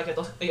place it in the bag.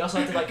 You also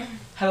have to like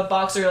have a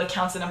box where like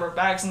counts the number of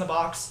bags in the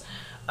box.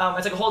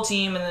 It's like a whole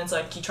team, and then it's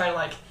like you try to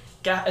like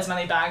get as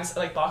many bags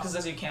like boxes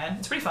as you can.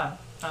 It's pretty fun.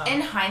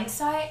 In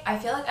hindsight, I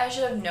feel like I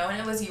should have known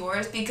it was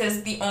yours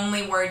because the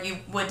only word you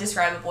would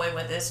describe a boy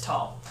with is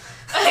tall.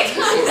 Like,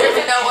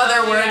 there's no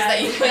other words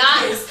that you could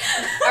Not- use.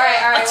 All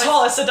right.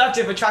 Tall,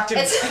 seductive, attractive.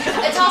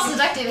 It's all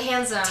seductive,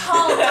 handsome.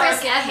 Tall, dark,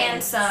 Chris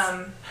Evans.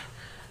 handsome.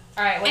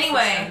 All right. What's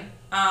Anyway,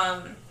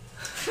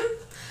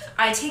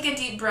 I take a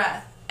deep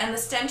breath, and the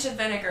stench of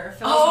vinegar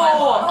fills my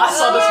Oh, lungs. I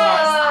saw this one.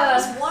 I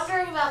was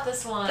wondering about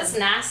this one. That's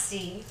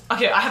nasty.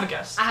 Okay, I have a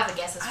guess. I have a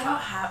guess as I well.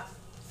 don't have.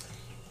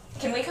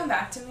 Can we come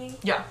back to me?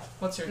 Yeah,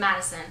 what's your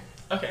Madison.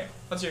 Okay,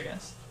 what's your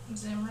guess?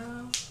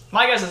 Zimro.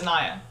 My guess is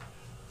Naya.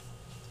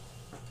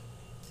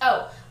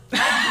 Oh.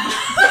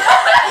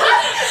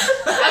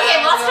 Okay,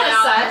 well, that's kind of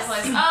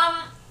sus.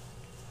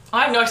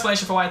 I have no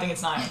explanation for why I think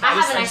it's Naya. I have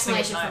an just think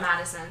it's explanation for Naya.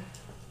 Madison.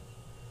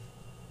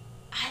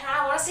 I don't know.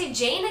 I want to say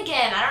Jane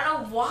again. I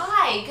don't know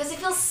why. Because it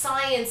feels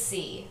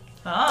sciencey.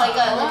 Ah. Like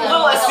a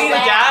little acetic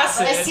lab.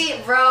 acid. Let's see,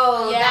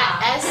 bro. Yeah.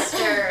 That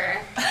Esther.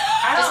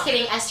 I Just don't.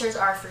 kidding. Esters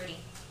are fruity.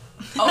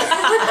 Oh,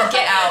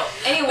 get out.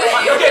 Anyway.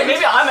 Okay,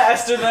 maybe I'm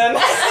Esther then.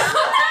 I'm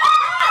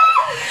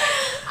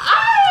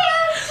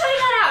cutting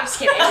that out. Just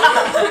kidding.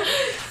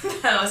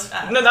 That was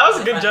fun. No, that was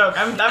a good joke.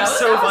 I'm so that was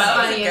funny.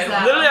 funny a as good that.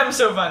 one. Literally, I'm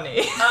so funny.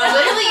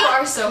 Literally, you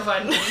are so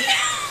funny.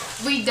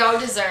 We don't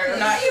deserve.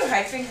 Not you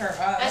hyping her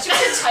up. That should be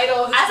the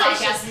title of this I thought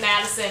podcast,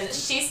 Madison.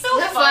 She's so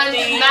Fun.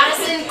 funny.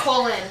 Madison :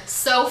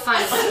 so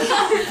funny.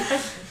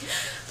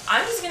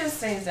 I'm just gonna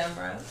say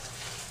Zembra.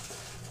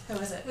 Who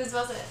was it? Whose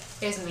was it?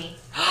 It was me.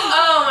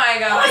 Oh my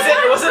god.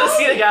 Was it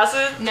acetic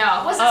acid?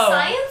 No. Was it Oh.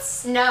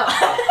 science? No.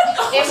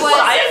 It was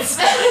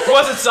Science?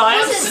 Was it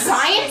science? Was it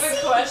science?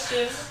 Good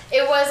question.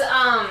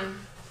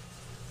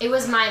 It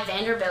was my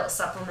Vanderbilt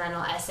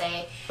supplemental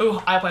essay,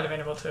 Ooh, I applied to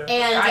Vanderbilt too.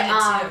 and I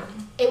did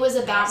too. it was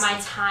about my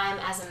time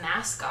as a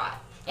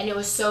mascot, and it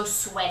was so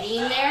sweaty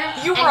in there.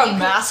 You and were a could-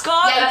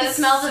 mascot? Yeah, you That could is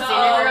smell the so-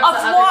 vinegar of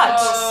Of the what? other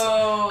people's.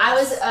 Oh. I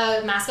was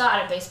a mascot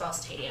at a baseball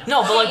stadium.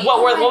 No, but like,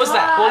 what was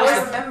that? What I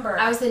was remember.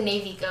 I was the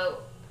Navy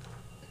goat.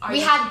 Are We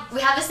you-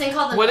 had this thing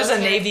called the. What is a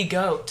military- Navy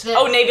goat? The-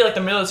 Oh, Navy, like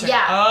the military.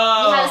 Yeah,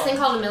 Oh. we had this thing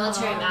called a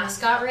military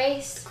mascot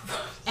race,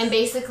 and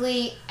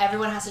basically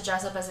everyone has to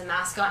dress up as a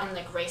mascot and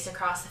like race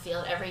across the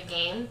field every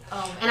game. Oh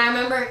man. And I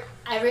remember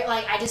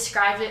I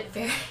described it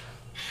very.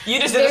 You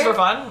just did this for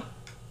fun?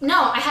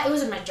 No, it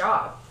was my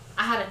job.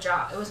 I had a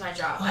job. It was my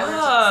job. I worked at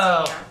the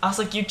Oh. stadium. I was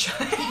like, you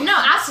tried. No,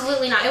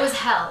 absolutely not. It was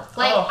hell.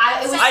 Like Oh.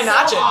 it was I so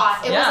imagine.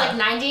 hot. It Yeah. was like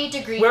 98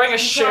 degrees. Wearing a You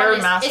put on shared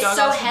this- mascot It's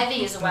so costume.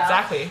 heavy as well.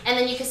 Exactly. And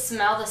then you could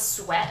smell the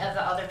sweat of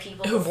the other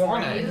people Who've before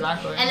worn it, you.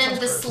 exactly. And then Sounds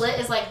the gross. slit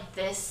is like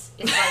this.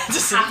 It's like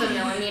Just- half a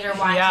millimeter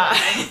wide Yeah.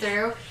 to get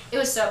through. It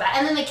was so bad.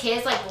 And then the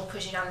kids like will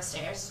push you down the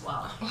stairs as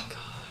well. Oh,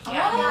 God.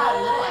 Yeah,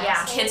 little Yeah.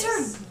 assholes. Kids are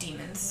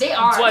demons. They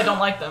are. That's why I don't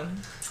like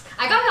them.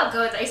 I got how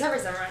good, except for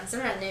Zimmerman.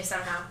 Zimmerman knew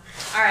somehow.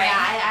 All right. Yeah,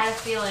 I had a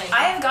feeling.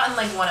 I have gotten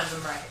like one of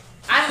them right.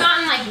 I've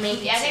gotten like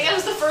maybe. I think two. that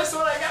was the first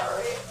one I got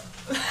right.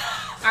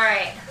 All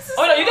right.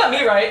 Oh, no, you got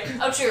me right.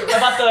 Oh, true.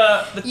 About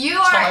the You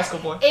tall are high school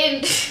boy.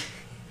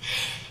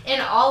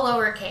 in all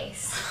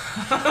lowercase.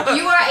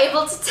 You are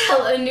able to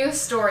tell a new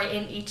story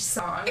in each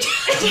song.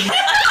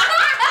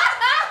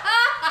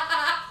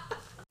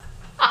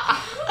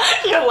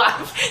 Your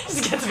laugh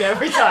just gets me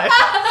every time.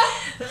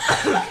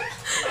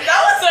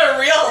 That was a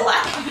real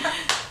laugh.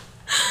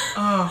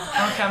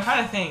 Oh, okay, I'm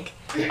trying to think.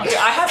 Okay,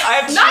 I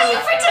have two. Not you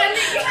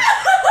pretending.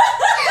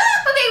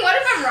 Okay, what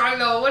if I'm wrong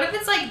though? What if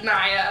it's like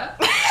Naya?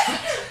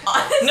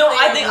 Honestly, No,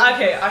 I think,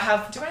 okay, I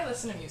have. Do I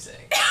listen to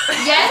music?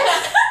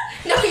 Yes.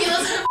 No, you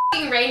listen to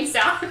f***ing rain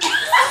sound.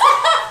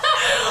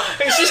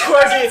 She's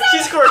quirky.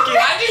 She's quirky.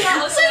 I do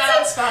not listen to that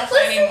on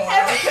Spotify anymore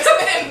because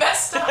it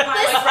messed up my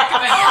like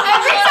recommendation.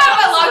 Every time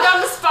I logged on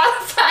to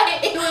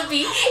Spotify, it would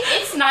be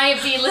it's Naya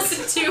B.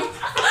 Listen to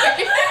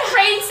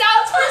rain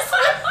sounds for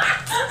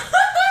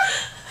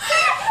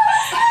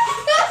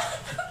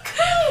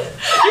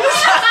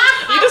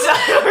You just sound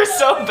her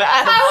so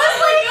bad. I was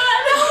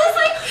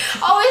like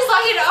always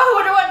looking. Oh, I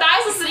wonder what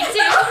Naya's listening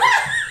to.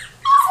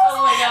 Oh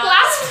my god.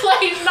 Last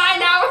play, 9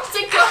 hours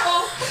to go.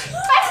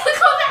 I click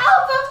on the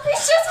album.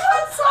 It's just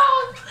one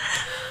song.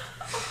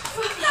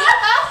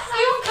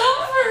 You come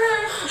for her.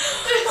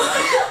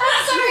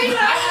 I'm sorry,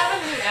 I Naya. have a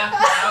new app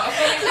now.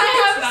 Okay,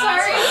 Naya, I'm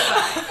sorry.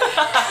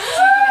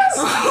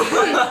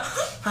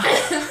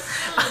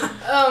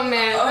 Oh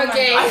man.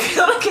 Okay. I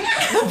feel like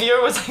the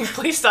viewer was like,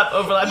 please stop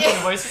overlapping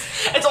the voices.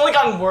 It's only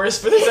gotten worse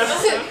for this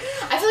episode.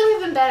 I feel like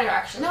we've been better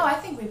actually. No, I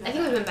think we've been. I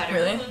think we've been better.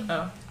 Really?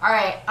 Oh. All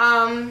right.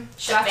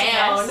 Should I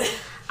have to guess?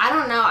 I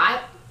don't know.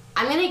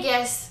 I'm gonna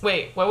guess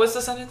Wait, what was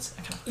the sentence?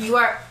 I can't- you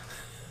are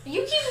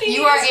You keep needing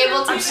you are to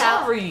able to I'm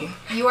tell sorry.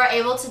 you are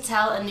able to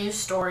tell a new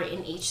story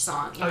in each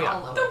song in Oh, yeah.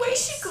 all lowercase. The way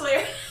she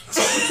glared.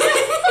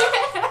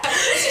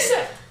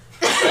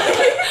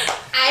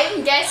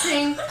 I'm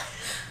guessing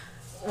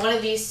one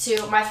of these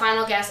two. My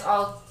final guess.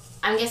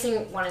 I'm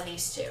guessing one of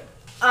these two.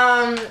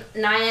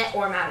 Naya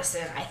or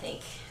Madison. I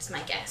think is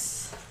my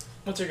guess.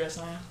 What's your guess,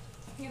 Naya?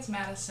 I think it's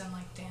Madison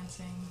like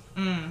dancing.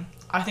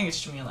 I think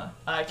it's Jamila.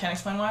 I can't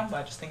explain why, but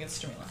I just think it's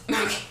Jamila.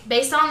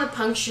 Based on the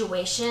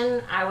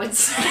punctuation, I would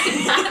say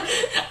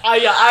that.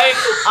 Yeah,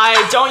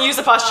 I don't use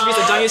apostrophes.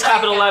 I don't use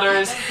capital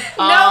letters.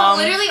 No,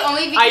 literally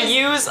only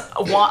because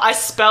I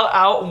spell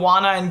out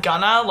wanna and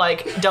gonna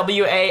like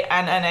WANNA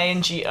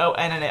and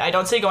GONNA. I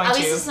don't say going at to.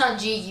 least it's not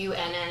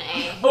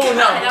GUNNA. Oh no,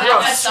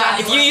 That's gross. not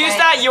If you use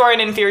that, you are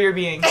an inferior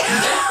being.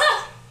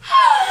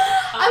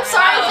 I'm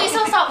sorry. Please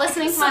don't stop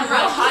listening to my Real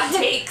voice. hot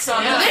takes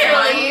on this one.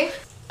 Literally.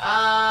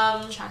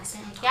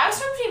 Yeah, I was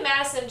from between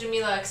Madison and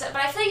Jamila, but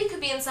I feel like it could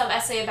be in some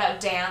essay about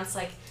dance,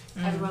 like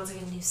everyone's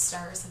like a new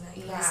star or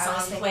something. Yeah, the I was song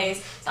thinking-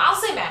 plays. So I'll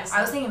say Madison.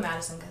 I was thinking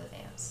Madison because of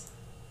dance.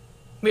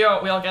 We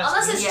all guessed.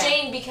 Unless it's Yeah.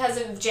 Jane because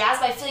of jazz,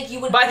 but I feel like you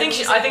wouldn't. But I put think the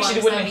she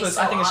music wouldn't ones, include.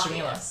 that'd be I so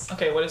think it's obvious. Jamila.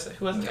 Okay, what is it?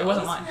 Who was it? It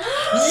wasn't mine.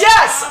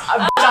 Yes,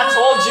 I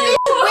told you.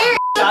 Where is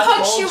the I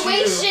told you.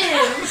 punctuation?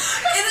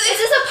 Is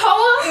this a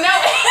poem? No.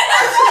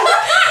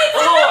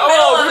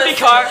 Oh, Ruby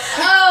Car.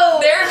 Oh.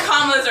 There are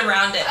commas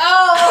around it.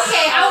 Oh,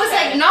 okay. I was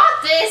like, not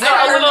this. No,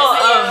 a little,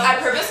 I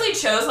purposely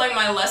chose like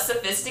my less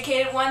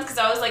sophisticated ones because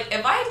I was like,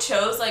 if I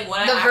chose like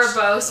what The I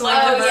actually, verbose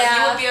like one. the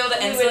yeah. you would be able to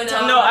You would instantly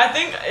tell. No, I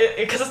think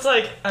because it's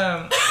like wait.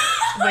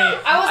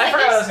 I was like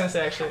forgot what I this. was gonna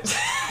say actually.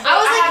 I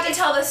was I like, have to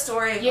tell this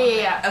story.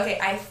 Yeah. Okay,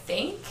 I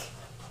think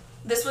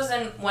this was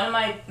in one of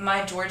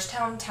my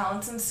Georgetown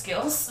talents and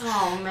skills.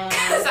 oh man.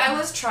 Because I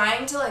was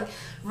trying to like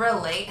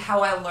relate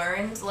how I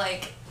learned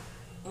like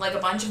like a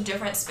bunch of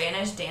different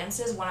Spanish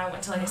dances when I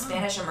went to like a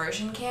Spanish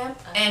immersion camp,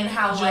 and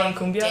how Did you learn like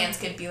cumbia? dance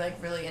could be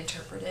like really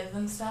interpretive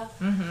and stuff.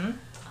 Mm-hmm.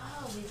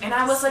 And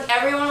I was like,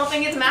 everyone will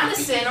think it's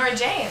Madison or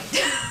Jane.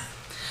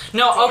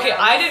 No, okay,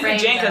 I didn't framed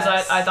pick Jane because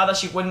us. I thought that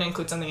she wouldn't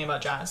include something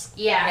about jazz.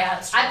 Yeah, Yeah,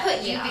 that's true. I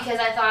put you Yeah. because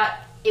I thought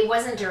it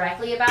wasn't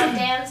directly about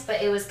dance,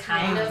 but it was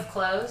kind of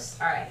close.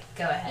 All right,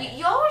 go ahead.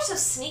 You all were so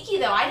sneaky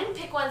though. I didn't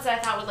pick ones that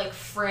I thought would like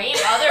frame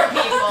other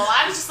people.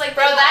 I was just like,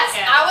 Bro, that's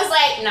okay. I was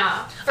like,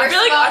 nah. I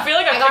feel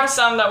like I got picked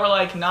some that were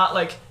like not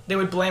like they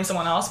would blame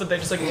someone else, but they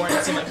just like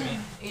weren't seem like me.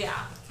 Yeah.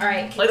 All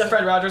right, Like the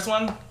Fred Rogers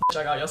one. Which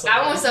I got you.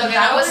 that one was so good.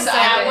 That I was was so so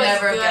I good. would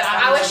never good. guess that.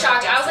 I was Never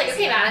shocked. I was guessed like, this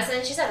okay, either. Madison.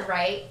 She said it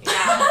right.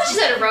 Yeah. She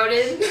said it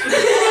roded.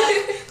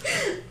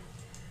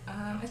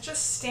 It's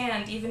just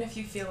stand even if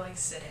you feel like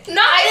sitting.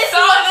 No, I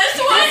saw this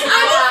one.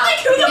 I was Yeah.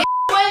 like, who the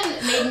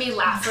one made me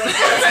laugh right there.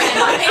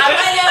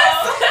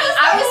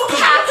 I was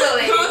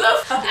cackling.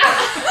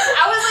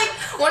 I was like,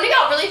 one of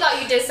y'all really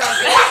thought you did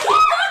something.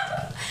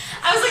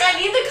 I was like,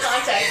 I need the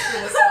context for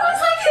this I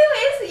was one. like,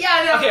 who is?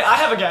 Yeah, no. Okay, I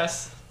have a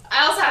guess.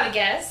 I also have a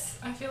guess.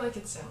 I feel like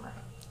it's Zimmer.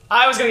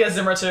 I was gonna get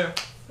Zimmer too.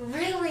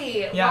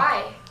 Really? Yeah.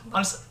 Why?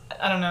 Honestly,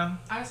 I don't know.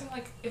 I was thinking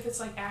like if it's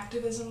like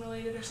activism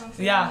related or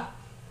something. Yeah.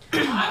 I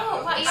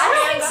don't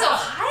think so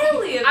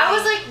highly of I me.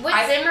 was like, would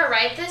Zimmer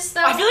write this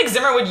though? I feel like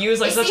Zimmer would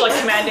use like Is such he- like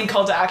commanding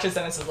call to action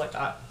sentences like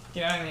that.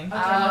 You know what I mean? Okay,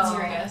 what's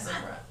your Oh. guess?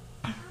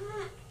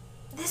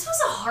 This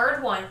was a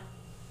hard one.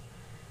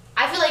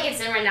 I feel like it's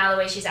Zimmer now the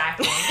way she's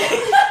acting.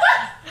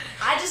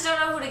 I just don't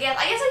know who to guess.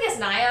 I guess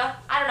Naya.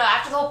 I don't know.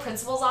 After the whole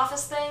principal's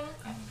office thing.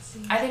 I can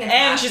see. I think it's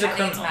And Madison. she's a I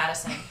think it's criminal.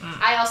 Madison.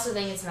 I also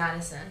think it's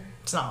Madison.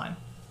 It's not mine.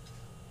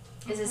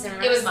 Is it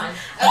Zimmer? It was mine.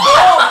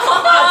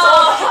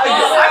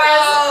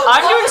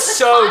 I'm doing was the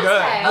so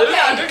good. context? Literally,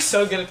 Okay. I'm doing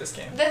so good at this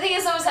game. The thing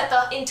is, though, is that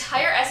the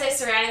entire essay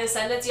surrounding the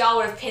sentence, y'all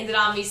would have pinned it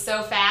on me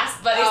so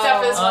fast, but except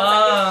for this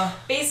one sentence.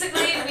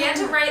 Basically, we had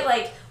to write,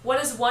 like,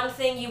 what is one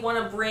thing you want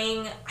to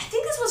bring... I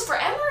think this was for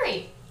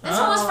Emory. This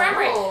one was for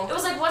Emory. Oh. It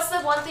was like, what's the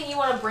one thing you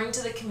want to bring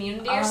to the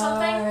community or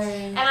something?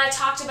 And I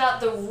talked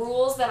about the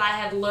rules that I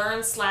had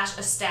learned /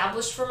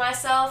 established for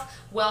myself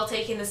while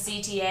taking the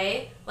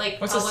CTA,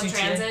 like What's a public CTA?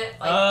 transit.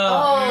 Like,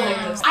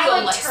 Oh.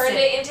 I like turned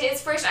it into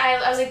inspiration.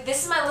 I was like,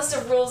 this is my list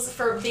of rules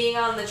for being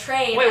on the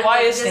train. Wait, and, why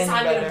like, is this standing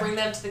I'm gonna better? bring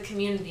them to the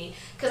community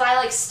because I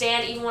like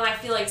stand even when I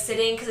feel like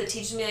sitting because it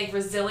teaches me like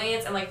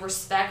resilience and like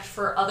respect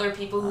for other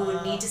people who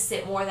would need to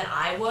sit more than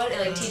I would. It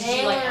like teaches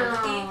you like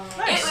empathy.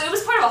 Nice. It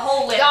was part of a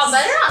whole list. Y'all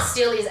better not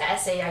steal these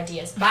essay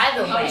ideas, by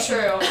the way. Oh,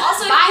 true.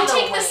 Also, By if the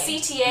you take way. the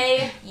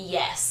CTA,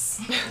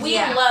 yes, we'd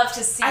Yeah. love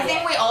to see I it.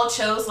 think we all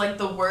chose like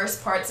the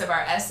worst parts of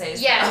our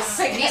essays. Yes,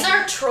 these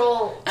are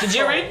troll. Did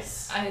you read?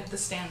 trolls. The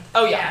stand.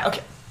 Oh yeah. Yeah.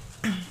 Okay.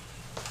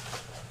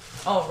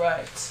 All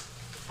right.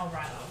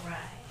 Alright.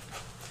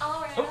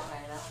 Alright.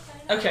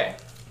 Okay.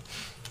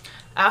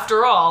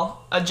 After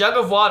all, a jug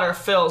of water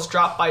fills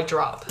drop by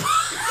drop.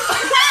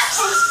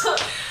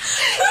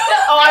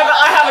 Oh,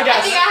 I have a guess.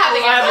 I think I have a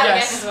guess. I have a I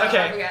guess. as well. I have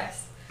a Okay.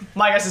 guess.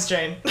 My guess is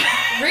Jane.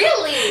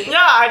 Really? Yeah,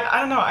 I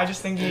don't know. I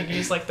just think you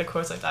use like the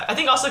quotes like that. I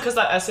think also because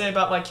that essay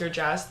about like your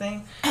jazz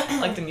thing,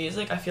 like the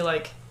music, I feel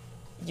like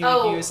you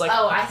would use like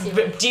I see.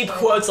 deep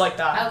quotes like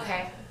that.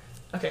 Okay.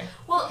 Okay.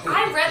 Well,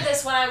 I read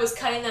this when I was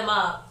cutting them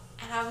up,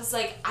 and I was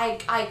like,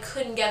 I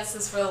couldn't guess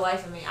this for the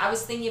life of me. I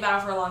was thinking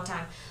about it for a long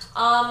time.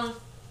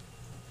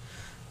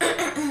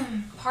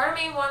 Part of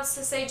me wants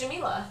to say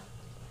Jamila.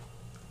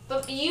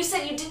 But you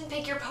said you didn't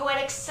pick your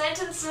poetic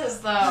sentences,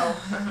 though.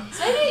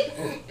 So maybe,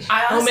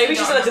 I Oh, honestly maybe she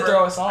don't said that to remember-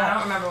 throw us off. I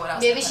don't remember what else.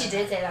 Maybe I she said.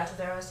 did say that to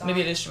throw us off. Maybe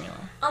it is Jamila.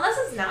 unless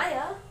it's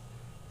Naya.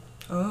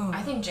 Oh.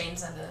 I think Jane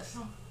said this.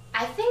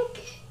 I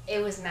think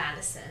it was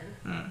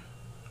Madison.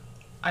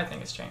 I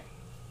think it's Jane.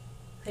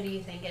 Who do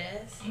you think it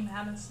is?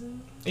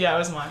 Madison. Yeah, it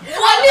was mine.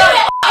 I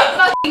knew it! I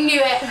fucking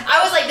knew it!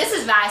 I was like, this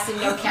is Madison,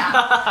 no cap.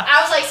 I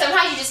was like,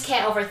 sometimes you just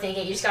can't overthink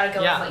it. You just gotta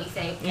go Yeah. with what you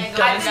think. You Wait,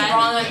 gotta I've been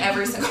wrong on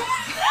every single one.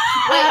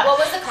 what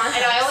was the context?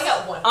 I know, I only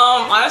got one.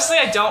 Honestly,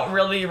 I don't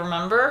really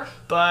remember,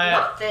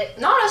 but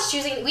Not us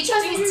choosing. We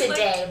chose these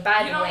today,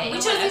 by the way. We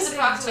chose these essay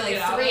approximately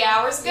took it out. 3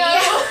 hours ago.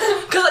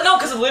 Yeah.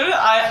 because literally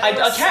I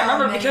There were can't so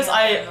remember many because of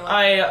them,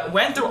 I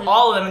went through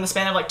all of them in the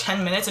span of like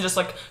 10 minutes and just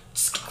like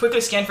quickly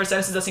scanned for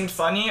sentences that seemed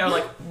funny or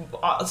like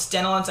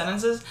standalone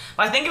sentences.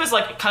 But I think it was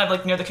like kind of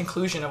like near the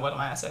conclusion of one of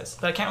my essays,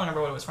 but I can't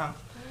remember what it was from.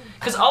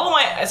 Because all of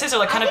my essays are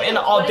like kind of in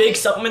all big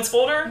supplements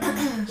folder.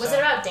 Was it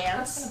about That's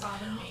dance? gonna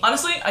bother me.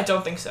 Honestly, I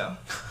don't think so.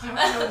 I don't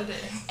know what it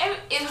is.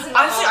 It was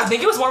Honestly, I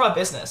think it was more about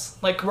business,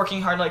 like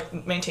working hard,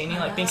 like maintaining,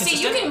 like being See,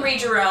 consistent. you can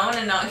read your own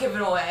and not give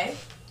it away.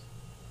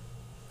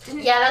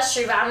 Yeah, that's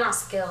true, but I'm not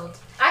skilled.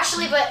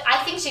 Actually, but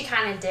I think she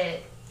kind of did.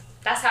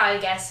 That's how I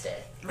guessed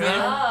it. Really?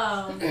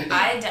 Oh. You were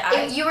I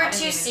didn't too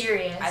even-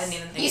 serious. I didn't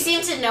even think. You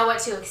seem to know what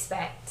to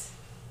expect.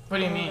 What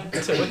do you mean?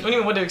 What do you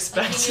mean? What to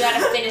expect? You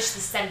gotta finish the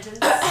sentence.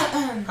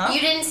 Huh? You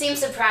didn't seem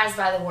surprised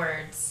by the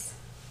words.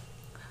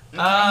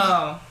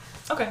 Oh.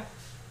 Okay.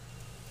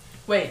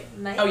 Wait.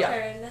 My Oh, yeah.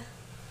 turn.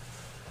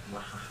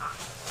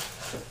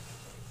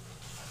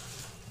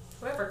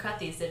 Whoever cut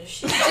these did a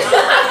shit. By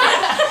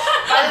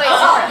the way,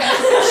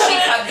 She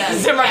cut them.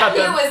 Zimmer cut It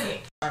them. was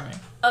Charming.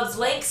 a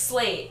blank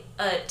slate,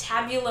 a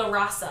tabula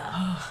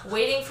rasa,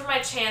 waiting for my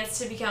chance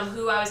to become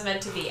who I was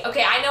meant to be.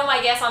 Okay, I know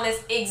my guess on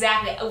this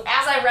exactly.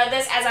 As I read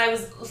this, as I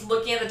was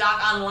looking at the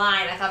doc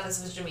online, I thought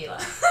this was Jamila.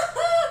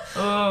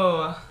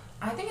 Oh.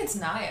 I think it's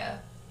Naya.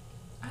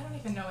 I don't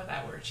even know what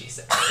that word she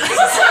said.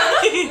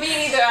 Me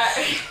neither.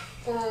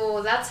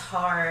 oh, that's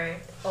hard.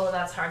 Oh,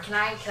 that's hard. Can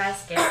I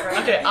skip? Right?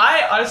 Okay,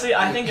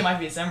 I think it might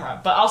be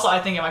Zimra, but also I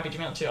think it might be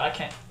Jamila too. I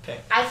can't pick.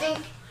 I think.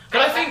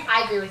 But I think-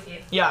 I agree with you.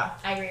 Yeah.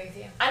 I agree with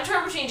you. I'm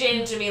torn between Jane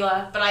and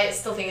Jamila, but I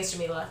still think it's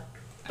Jamila.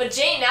 But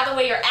Jane, now the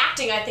way you're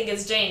acting, I think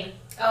it's Jane.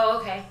 Oh,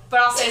 okay. But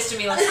I'll say it's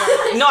Jamila.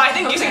 No, I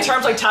think using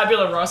terms like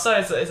tabula rasa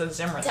is a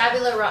Zimra.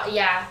 Tabula rasa.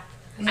 Yeah.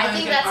 I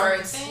think that's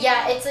words.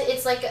 yeah.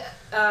 It's like it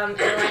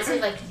reminds me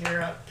of like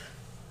Europe.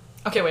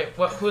 Okay, wait.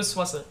 Whose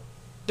was it?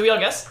 Do we all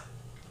guess?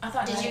 I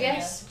thought Did Naya you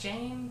guess?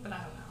 Jane, but I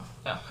don't know.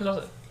 Yeah. Who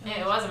was it?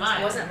 Yeah, it wasn't mine.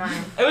 It wasn't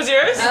mine. It was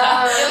yours.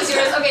 It was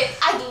yours. Okay,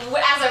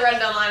 as I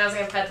read it online, I was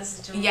gonna bet this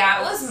is Jamila. Yeah,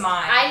 it was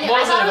mine. I What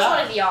was thought it it was about?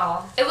 one of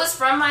y'all. It was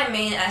from my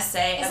main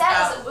essay. Is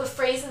about... that a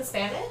phrase in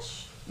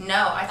Spanish?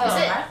 No, I think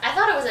Was it? not. I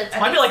thought it was a.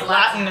 Might be like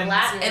Latin and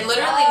Latin. It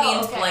literally Oh,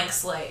 means okay. blank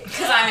slate.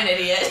 Because I'm an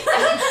idiot.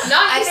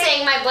 Not I you think-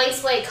 saying my blank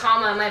slate,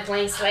 comma my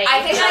blank slate.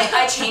 I think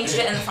I changed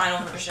it in the final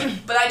version.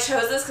 But I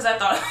chose this because I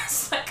thought it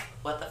was like,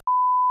 what the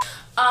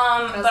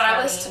That's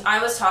but funny. I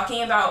was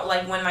talking about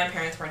like when my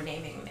parents were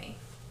naming me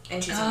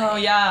and choosing my Oh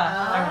name.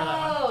 yeah. I remember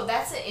that one. Oh,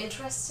 that's an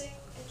interesting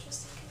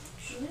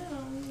connection.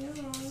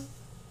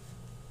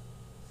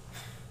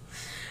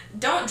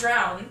 Don't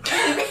drown,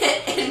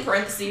 in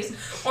parentheses,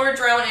 or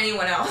drown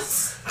anyone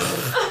else.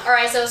 All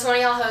right, so it's one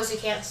of y'all hoes who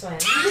can't swim.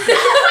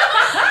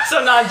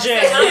 So not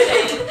Jane.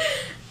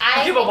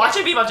 I Okay, but watch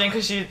it be about Jane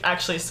because she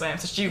actually swam,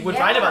 so she would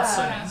write about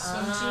swimming.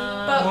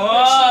 But Whoa.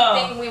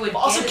 what she think we would But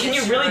also, get can if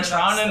you she really wrote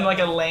drown about in like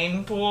a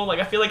lane pool? Like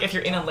I feel like if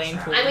you're in a lane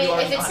pool, I mean, you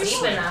already if know how it's to deep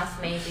swim. enough,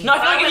 maybe. No, I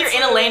feel like if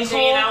you're in a lane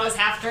Jane, I pool. was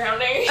half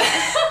drowning.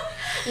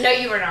 No,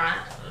 you were not.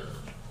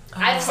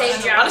 I've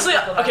saved drowning Honestly,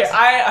 people okay, once.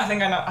 I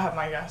think I have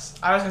my guess.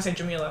 I was gonna say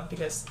Jamila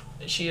because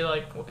she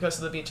like goes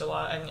to the beach a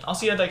lot, and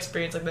also you had the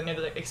experience like the near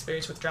the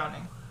experience with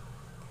drowning.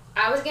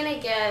 I was gonna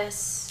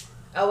guess.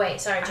 Oh wait,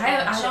 sorry. I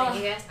Jamila, don't- shouldn't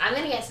you guess? I'm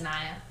gonna guess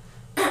Naya.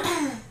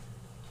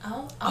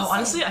 Oh,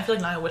 Honestly, I feel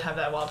like Naya would have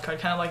that wild card,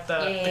 kind of like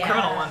the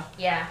criminal one.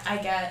 Yeah, I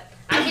get.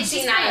 I could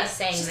see Naya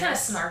saying She's this. kind of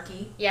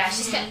snarky. Yeah,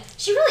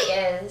 she really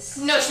is.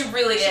 No, she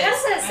really She is. kind of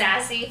says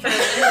sassy for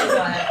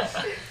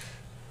what?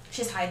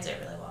 She hides it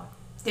really well.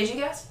 Did you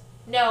guess?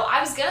 No, I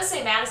was gonna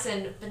say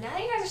Madison, but now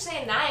that you guys are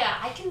saying Naya,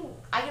 I can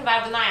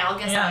vibe with Naya. I'll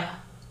guess Yeah.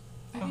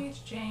 Naya. I think it's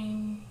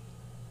Jane.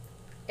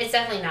 It's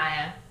definitely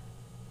Naya.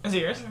 Is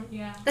it yours?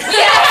 Yeah.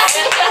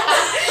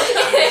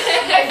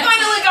 I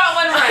finally got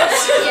one right.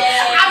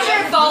 Yeah.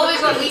 After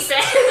following what we said.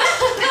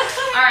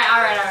 all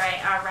right.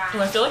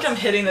 I feel like I'm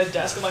hitting the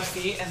desk with my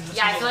feet and.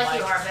 Yeah, I feel like you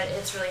mic. are, but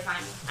it's really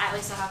fine. At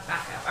least I have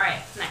backup. All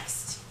right,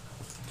 next.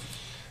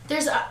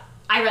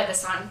 I read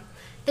this one.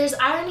 There's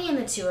irony in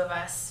the two of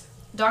us.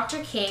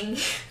 Dr. King,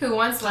 who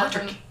once led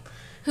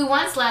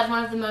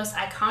one of the most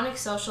iconic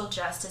social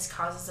justice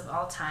causes of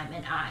all time,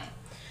 and I,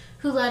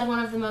 who led one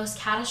of the most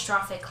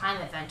catastrophic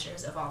climate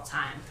ventures of all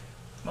time.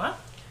 What?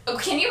 Oh,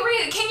 can you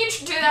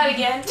do that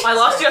again? I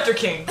lost you after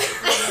King.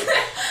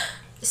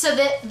 So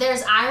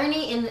there's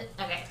irony in the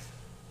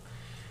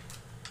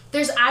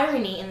There's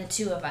irony in the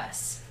two of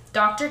us.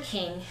 Dr.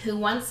 King, who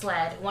once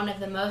led one of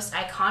the most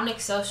iconic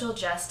social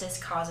justice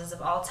causes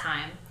of all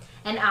time,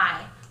 and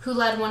I, who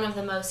led one of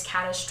the most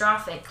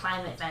catastrophic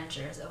climate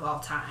ventures of all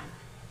time.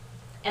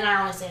 And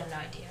I honestly have no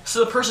idea.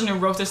 So the person who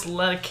wrote this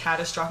led a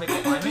catastrophic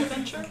climate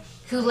venture?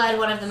 Who led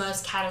one of the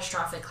most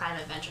catastrophic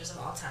climate ventures of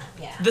all time.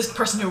 Yeah. This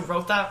person who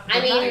wrote that?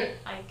 I mean,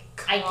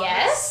 I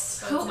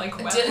guess. Who?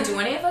 Do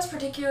any of us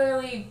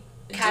particularly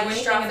do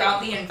anything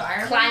about the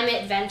environment?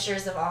 Climate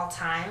ventures of all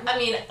time. I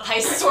mean, I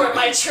sort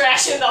my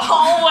trash in the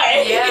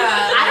hallway. Yeah.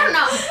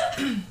 I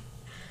don't know.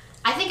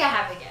 I think I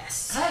have a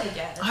guess. I have a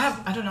guess.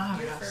 I don't know how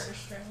to You're guess.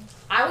 first, right?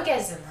 I would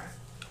guess Zimmer.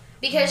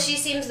 Because she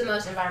seems the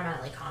most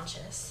environmentally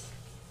conscious.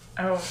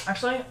 Oh,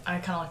 actually, I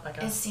kind of like that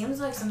It guess. seems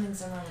like something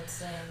Zimmer would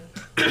say.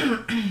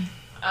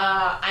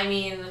 I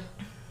mean,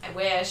 I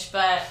wish,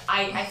 but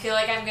I feel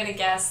like I'm gonna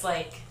guess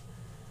like.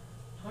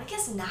 I want to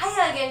guess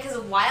Naya again because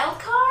of wild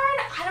card.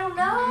 I don't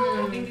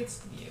know. I think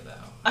it's you though.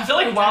 I feel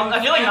like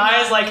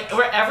Naya is like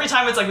where every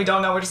time it's like we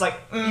don't know, we're just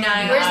like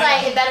Naya. We're just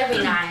like, it better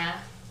be Naya.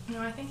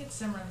 No, I think it's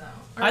Zimmer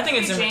though. Or I think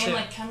it's maybe Zimmer, Jane, too.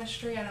 like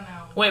chemistry. I don't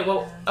know. Wait,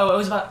 well, it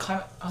was about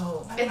climate.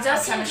 Oh. I don't It know does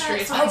how seem chemistry.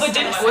 kinda is fun. Oh, but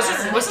based on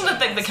wasn't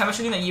what's the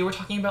chemistry thing that you were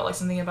talking about like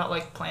something about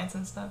like plants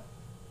and stuff?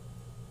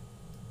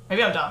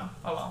 Maybe I'm dumb.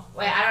 Oh well.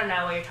 Wait, I don't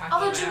know what you're talking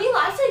Although about. Jamila,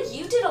 I feel like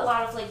you did a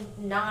lot of like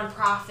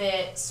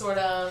non-profit sort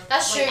of.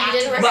 That's like, true, you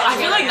did activism. work But I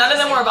feel like none of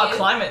them were about You-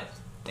 climate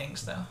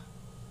things though.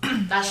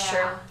 That's Yeah.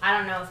 true. I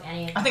don't know if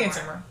any of them I think it's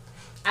were. Zimmer.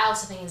 I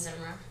also think it's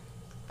Zimmer.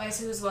 Wait,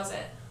 so whose was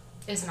it?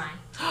 It was mine.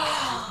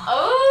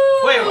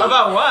 Oh. Wait,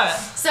 about what?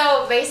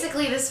 So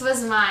basically, this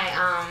was my,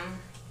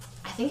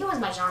 I think it was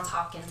my Johns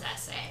Hopkins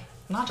essay.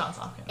 Not Johns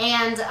Hopkins.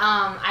 And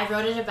I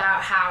wrote it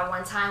about how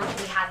one time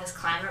we had this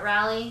climate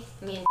rally.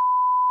 Me and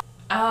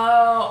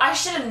Oh, I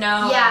should have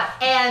known. yeah,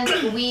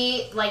 and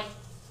we like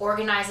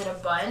organized it a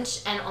bunch,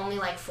 and only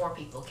like 4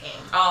 people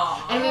came.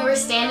 Oh. And we were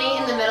standing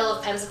in the middle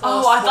of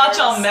Pensacola. Oh, I thought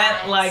Square y'all meant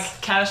signs.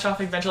 like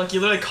catastrophic venture. Like you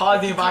literally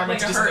caused the environment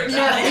to do something. No,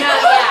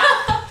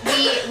 bad.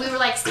 yeah. We were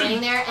like standing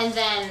there, and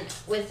then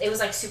it was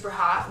like super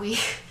hot.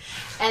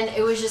 And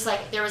it was just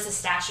like there was a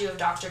statue of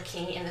Dr.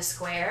 King in the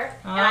square,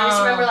 and I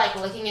just remember like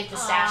looking at the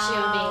statue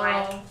and being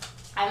like,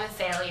 I'm a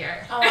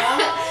failure.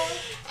 Oh.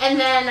 And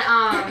then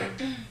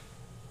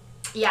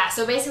yeah,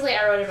 so basically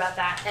I wrote about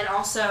that, and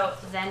also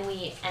then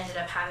we ended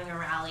up having a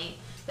rally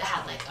that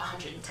had like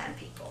 110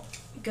 people.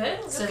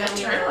 Good. So Good then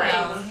we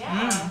turnaround.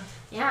 Yeah.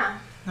 Yeah.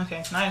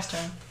 Okay, nice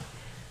turn.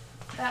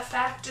 That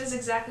fact is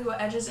exactly what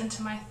edges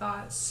into my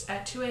thoughts.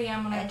 At 2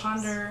 a.m. when I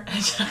ponder...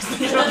 Edges.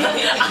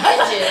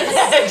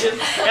 Edges.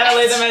 Gotta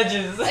lay them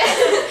edges.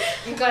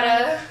 You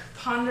gotta.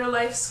 Ponder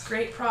life's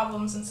great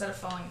problems instead of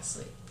falling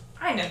asleep.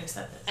 I know who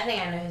said this. I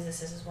think I know who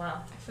this is as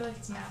well. I feel like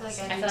it's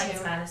Madison. I feel like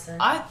it's Madison.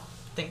 I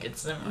think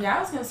it's Zimmer. Yeah, I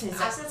was gonna say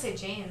I was gonna say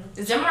Jane.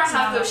 Zimmer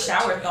have those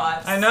shower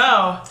thoughts. I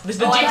know. This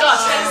the Oh, G I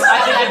thoughts. think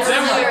I think it's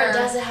Zimmer Zimmer.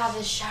 doesn't have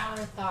his shower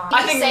thought.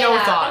 I think You say no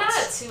that. thought. But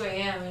not at 2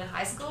 a.m. in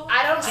high school.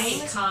 I don't I see-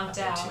 need to calm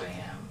down. At 2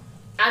 a.m.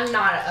 I'm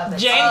not up at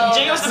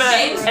Jane goes to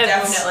bed Jane's at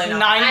definitely not.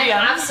 9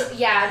 I'm p.m.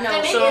 yeah, no.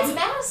 Then maybe So- it's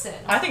Madison.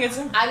 I think it's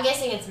Zimmer. I'm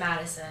guessing it's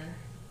Madison.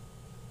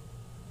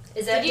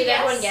 Is that? Did you Did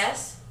everyone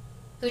guess? guess?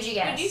 Who'd you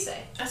guess? What did you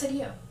say? I said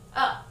you.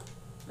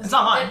 It's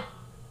not mine.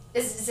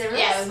 Is it Zimmer?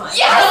 Yeah, it was mine.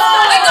 Yes!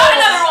 I got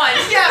another one!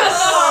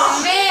 Yes!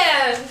 Oh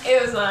man,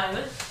 it was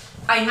mine.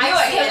 I knew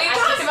it. see Because it. we I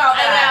talked can- about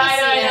I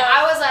that. know.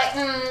 I was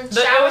like,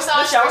 The shower shower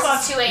thoughts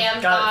thoughts versus 2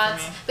 a.m. got it for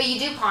thoughts. me. But you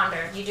do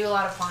ponder. You do a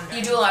lot of pondering.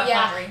 You do a lot of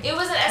Yeah, pondering. it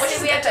was an Which essay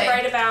is we a had good to thing.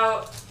 write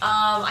about.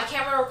 I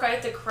can't remember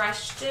quite the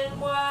question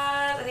was.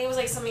 I think it was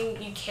like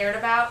something you cared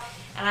about,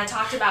 and I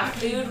talked about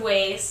food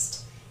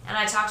waste, and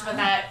I talked about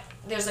that.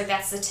 There's like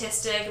that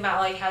statistic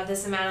about like how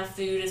this amount of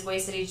food is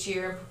wasted each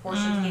year in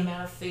proportion to the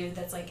amount of food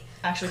that's like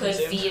Actually could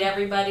consumed. feed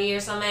everybody or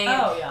something.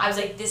 Oh, yeah. I was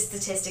like, this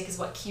statistic is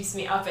what keeps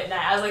me up at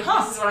night. I was like,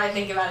 Huh. this is what I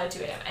think about at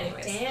 2 a.m.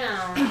 Anyways.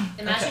 Damn.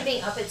 Imagine Okay.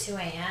 being up at 2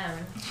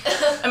 a.m.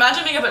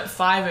 Imagine being up at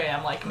 5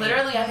 a.m. like me.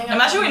 Literally, I think I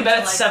Imagine was going to bed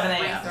at like 7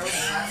 a.m.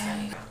 3:30 last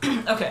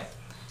night. Okay.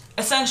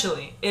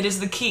 Essentially, it is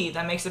the key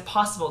that makes it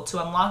possible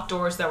to unlock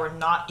doors that were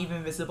not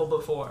even visible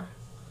before.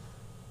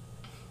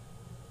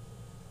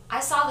 I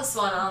saw this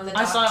one on the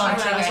I saw it on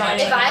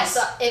documentary. I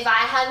saw it. If I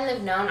hadn't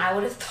have known, I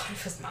would have thought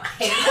it was mine.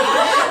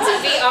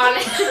 To be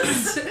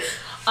honest.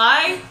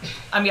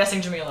 I'm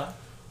guessing Jamila.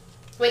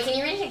 Wait, can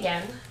you read it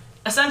again?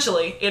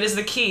 Essentially, it is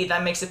the key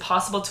that makes it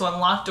possible to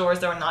unlock doors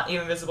that were not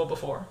even visible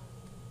before.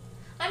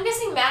 I'm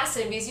guessing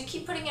Madison because you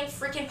keep putting in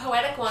freaking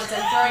poetic ones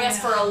and throwing us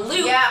for a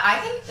loop. Yeah, I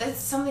think that's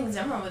something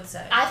Zimmer would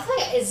say. I feel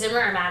like it's Zimmer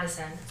or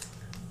Madison.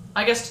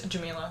 I guessed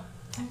Jamila.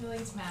 I feel like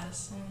it's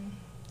Madison.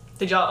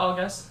 Did y'all all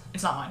guess?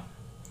 It's not mine.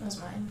 That was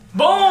mine.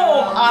 Boom!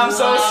 I'm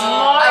so I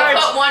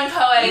smart! put one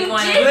poetic one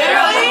in.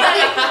 Literally,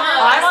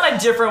 I'm on a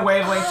different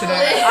wavelength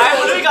today. I've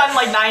literally gotten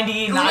like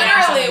 99%.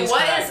 Literally,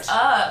 what is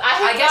up?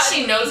 I I guess thought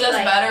she knows maybe, us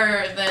like-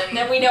 better than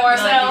Than we know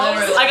ourselves.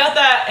 literally. I got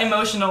that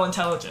emotional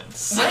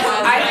intelligence. I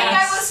think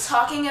I was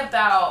talking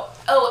about,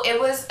 it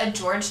was a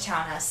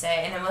Georgetown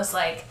essay, and it was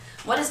like,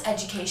 what does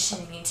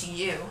education mean to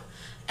you?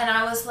 And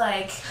I was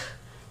like,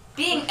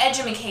 being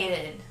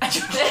educated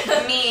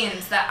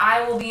means that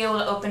I will be able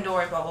to open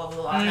doors, blah, blah,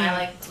 blah, blah. And I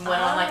like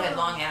went on like a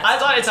long ass. I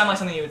thought it sounded like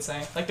something you would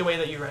say, like the way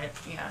that you write.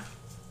 Yeah.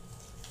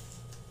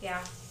 Yeah.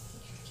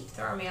 You keep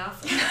throwing me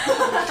off.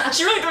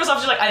 She really threw us off.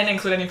 She's like, I didn't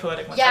include any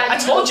poetic ones. Yeah, I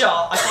you- told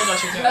y'all. I told y'all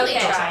she was doing Really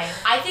it. try.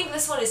 I think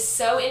this one is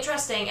so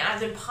interesting, and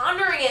I've been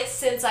pondering it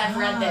since I've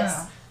read this.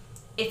 Ah.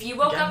 If you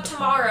woke Again, up the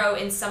tomorrow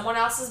in someone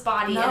else's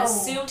body and No.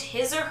 assumed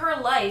his or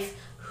her life,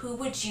 who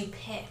would you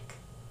pick?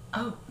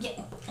 Oh.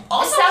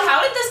 Also, sounds-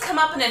 how did this come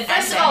up in an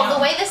First essay? of all,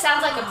 the way this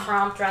sounds like a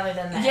prompt rather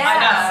than that.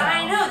 Yeah.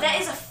 I know. That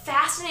is a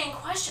fascinating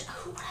question.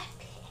 Who would I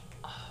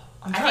pick?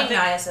 I'm I trying think to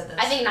Naya said this.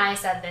 I think Naya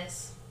said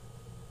this.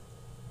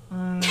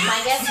 Mm.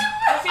 My guess.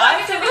 I feel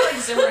like it could be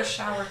like Zimmer's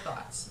shower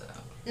thoughts, though.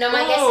 No,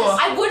 my guess Ooh. is.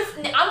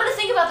 I'm gonna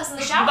think about this in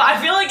the shower. But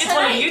I feel like it's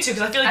one of Tonight. you two,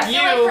 because I feel like I you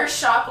feel like her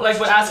shock was like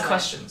would ask genuine.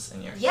 questions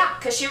in yours. Yeah,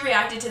 Because she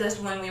reacted to this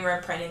when we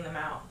were printing them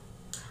out.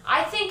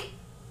 I think.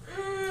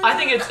 I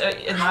think it's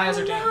Naya's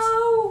or James.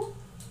 No.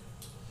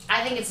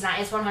 I think it's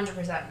Naya. It's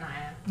 100%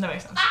 Naya. That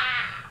makes sense.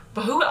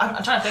 But who?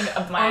 I'm trying to think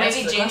of my Or answer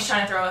maybe to the James question.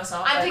 trying to throw us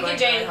off. I'm by picking going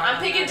Jane. really hard I'm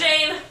on picking that.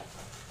 Jane.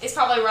 It's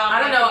probably wrong. I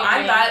don't but know. picking I'm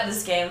Jane. bad at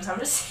this game, so I'm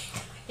just saying.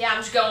 Yeah, I'm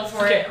just going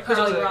for Okay, it. whose was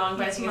Probably it? wrong,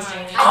 but I think it's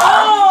Jane. Oh!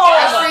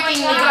 I Oh freaking my We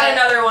knew got it.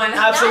 another one.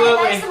 Absolutely.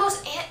 Naya, that is the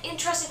most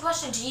interesting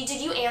question.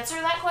 Did you answer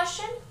that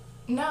question?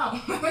 No,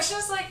 it was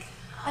just like,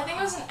 I think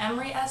it was an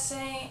Emory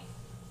essay.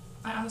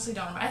 I honestly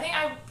don't remember. I think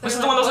I. Was they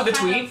it were the one that was what like the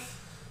kind tweet? of-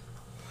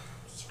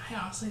 I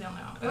honestly don't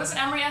know. It was an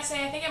Emory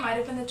essay. I think it might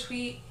have been the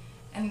tweet,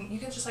 and you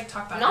could just like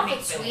talk about Not the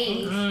anything.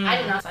 tweet. Mm. I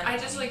did not. I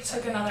just like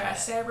took another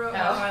essay I wrote Oh.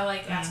 by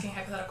like asking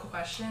hypothetical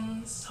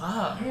questions.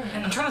 Ah.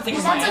 And I'm trying to think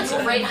Well, of my that's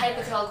answer. a Great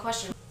hypothetical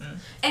question.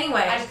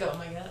 Anyway, I just go, oh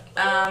my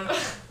god.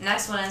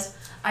 next one is,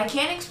 I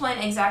can't explain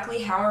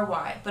exactly how or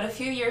why, but a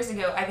few years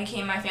ago I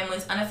became my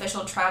family's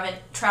unofficial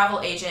travel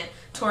agent,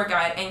 tour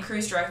guide, and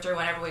cruise director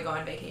whenever we go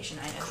on vacation.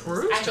 I know.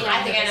 Cruise I think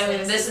I know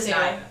who This is too.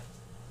 9.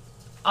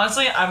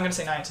 Honestly, I'm gonna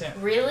say 9 too.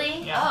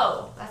 Really? Yeah.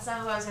 Oh, that's not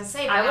who I was gonna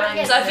say. I but would've now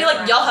guessed Because I feel like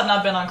different. y'all have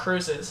not been on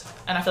cruises,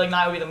 and I feel like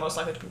 9 would be the most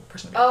likely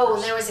person to be on a Oh,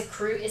 cruise. there was a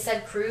cruise. It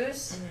said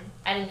cruise.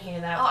 I didn't hear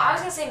that. Oh, I part.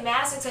 was gonna say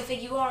Madison because I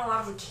think you go on a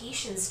lot of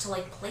vacations to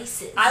like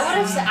places. I would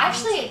have said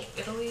actually.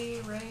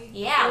 Italy, right?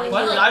 Yeah, like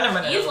What? you, like, I've never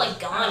been to you've Italy. like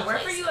gone. Where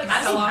were places. you, like,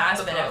 Madison fell off has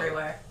the been boat?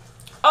 everywhere.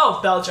 Oh,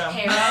 Belgium.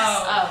 Paris.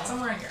 Oh, Oh.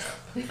 somewhere in Europe.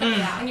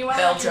 Mm, And you want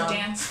to like your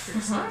Belgium. dance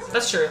cruises.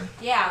 that's true.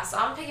 Yeah, so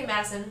I'm picking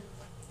Madison.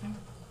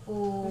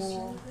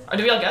 Ooh. Or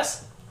do we all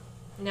guess?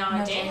 No, No,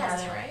 Jane Jane has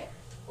has it it. right.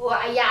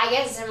 Well, yeah, I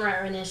guess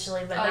Zimmer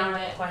initially, but Oh, now you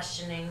I'm did.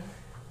 questioning.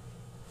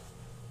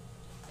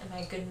 Am I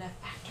a good enough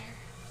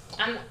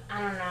actor?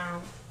 I don't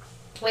know.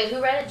 Wait,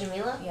 who read it?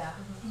 Jamila? Yeah.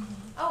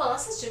 Oh, well,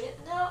 unless it's Jimmy.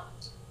 No.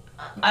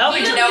 I don't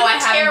You think. know I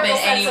have a haven't terrible been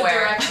sense of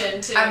anywhere.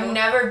 direction, too. I've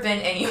never been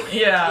anywhere.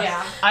 Yeah.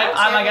 Yeah.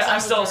 I'm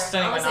still I'm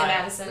standing gonna by say 9.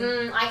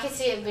 Madison. I could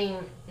see it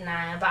being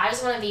Naya, but I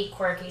just want to be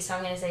quirky, so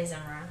I'm gonna say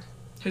Zimra.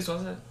 Whose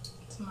was it?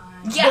 It's mine.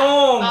 Yeah.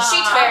 Boom. She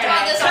fair talked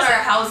about enough. this on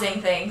our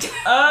housing thing.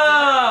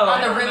 Oh.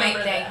 On the I roommate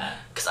remember thing. that.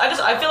 Because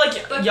I feel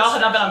like y'all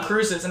had not been on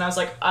cruises, and I was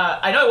like,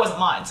 I know it wasn't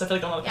mine, so I feel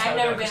like the only Yeah, person I've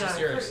I never would been go on was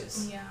a yours.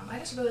 cruise. Yeah, I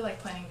just really like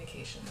planning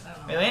vacations. I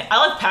don't know. Really?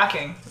 I like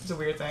packing. It's a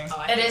weird thing. Oh,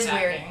 I It hate is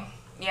weird. packing.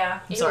 Yeah.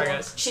 I'm sorry, Ew.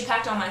 guys. She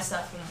packed all my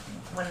stuff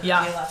when we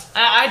Yeah. left.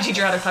 I teach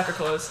her how to pack her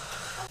clothes.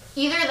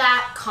 Either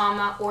that,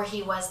 comma, or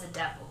he was the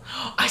devil.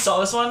 I saw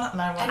this one,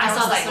 and I went. I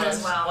saw was this one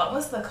as well. What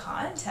was the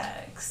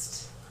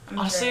context? I'm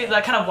Honestly, sure.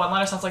 that kind of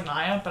one-liner sounds like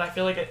Naya, but I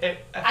feel like I think-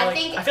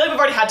 I feel like we've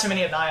already had too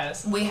many of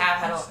Naya's. We have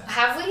had a,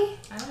 Have we?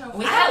 I don't know.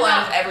 we I had have one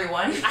not- of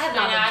everyone. I have I not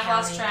know, been I've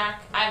lost counting.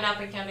 track. I have not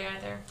been counting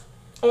either.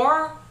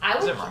 Or I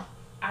would. Zimmer.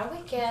 I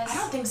would guess. I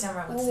don't think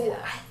Zimmer would Ooh, say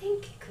that. I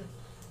think it could.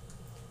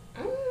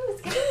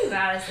 It's gonna be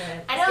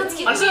Madison. I know, it's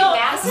giving Honestly, me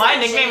Madison my or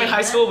nickname in high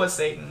Jane. school was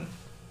Satan.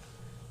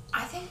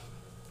 I think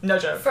No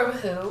joke. From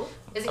who?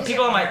 Is it 'cause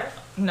People your in my hair?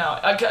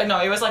 no,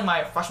 it was like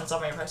my freshman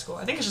sophomore year of high school.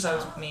 I think it's just I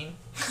was mean,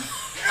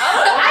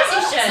 Oh, as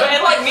you should. but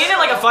in like mean in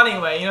like a funny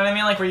way. You know what I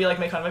mean? Like where you like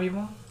make fun of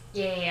people.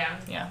 Yeah.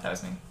 Yeah, that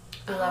was me.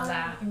 I love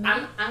that.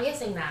 I'm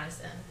guessing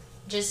Madison.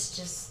 Just.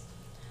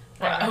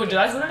 Who did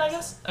I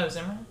guess? Oh,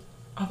 Zimmer.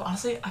 Oh, but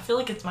honestly, I feel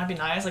like it might be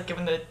Naya's, like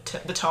given the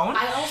tone.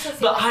 I also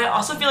feel. But I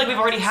also feel like we've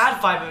already had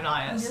 5 of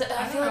Naya's. I I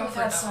feel feel like like we've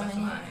had that so with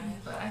many.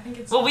 mine, but I think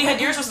it's. Well, we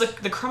had yours was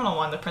the criminal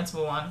one, the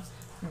principal one,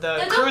 the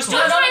No, cruise don't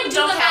one. try and do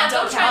Don't the count, math.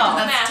 don't Don't try and count. do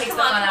the That math. takes Come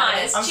the on, fun come out on. of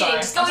it. It's I'm cheating.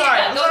 sorry. Just go I'm with sorry.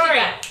 that. I'm Go with sorry.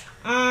 that.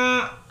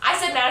 I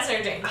said Madison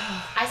or Jane.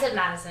 I said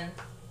Madison,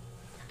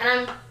 and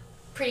I'm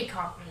pretty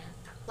confident,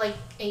 like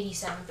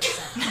 87%.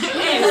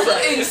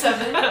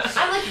 87.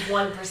 I'm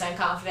like 1%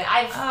 confident.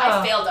 I've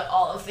Oh. failed at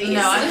all of these.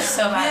 No, I'm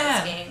so bad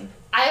at this Man. game.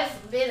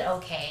 I've been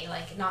okay.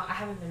 Like not. I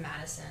haven't been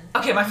Madison.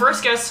 Okay, my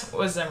first guess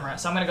was Zimra,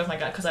 so I'm gonna go with my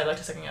gut because I like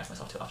to second guess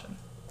myself too often.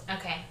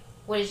 Okay.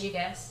 What did you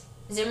guess?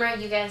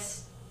 Zimra, you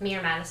guess me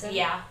or Madison?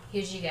 Yeah.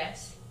 Who'd you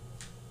guess?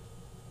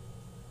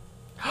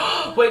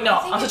 Wait, no,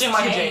 I think I'm switching it's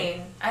mine to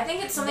Jane. I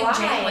think it's something Why?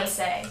 Jane would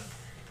say.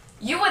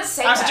 You would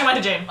say I'm that. switching mine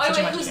to Jane. Oh,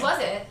 Switching wait, mine to whose Jane. was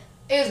it?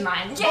 It was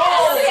mine. Yes!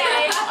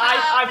 Yay!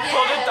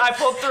 I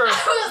pulled through.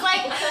 I was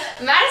like,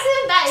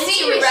 Madison, that is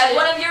See, you read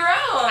one of your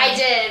own. I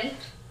did.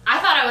 I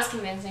thought I was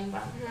convincing,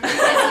 but it's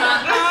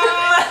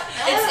not.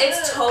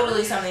 It's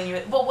totally something you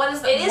would. But what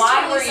is the? It is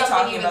why totally were you something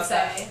talking you would about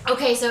that? say.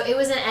 Okay, so it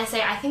was an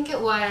essay. I think it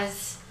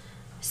was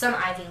some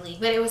Ivy League,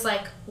 but it was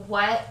like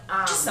what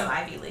Just some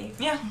Ivy League.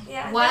 Yeah.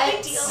 Yeah, What? no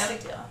big deal. No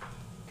big deal.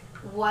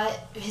 what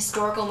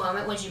historical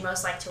moment would you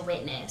most like to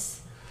witness?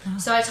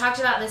 So I talked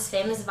about this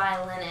famous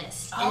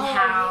violinist and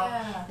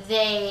how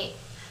they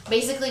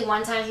basically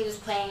one time he was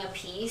playing a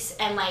piece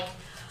and like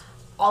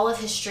all of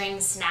his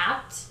strings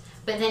snapped,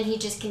 but then he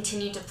just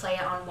continued to play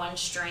it on one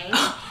string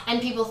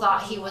and people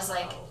thought he was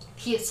like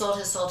he had sold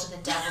his soul to the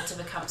devil to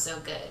become so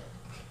good.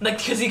 Like,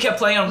 because he kept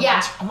playing on Yeah,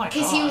 one. Oh my god.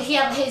 because he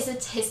had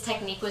his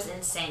technique was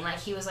insane. Like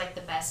he was like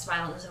the best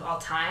violinist of all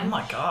time. Oh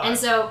my god. And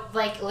so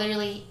like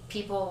literally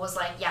people was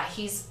like, yeah,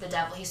 he's the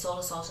devil. He sold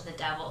his soul to the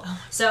devil.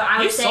 So I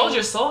would You say sold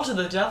your soul to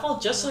the devil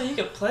just so you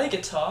could play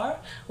guitar?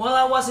 Well,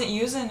 I wasn't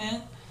using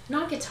it.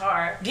 not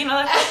guitar. Do you know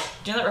that?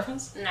 Do you know that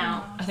reference?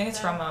 No. I think it's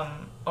from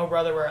Oh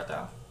Brother Where Art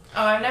Thou.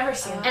 Oh, I've never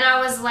seen And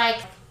I was like,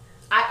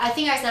 I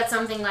think I said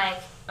something like,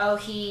 oh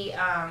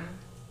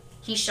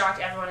he shocked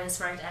everyone and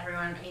smirked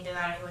everyone. Either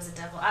that or he was a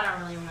devil. I don't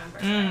really remember.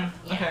 Yeah.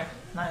 Okay,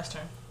 nice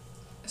turn.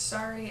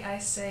 Sorry, I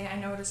say I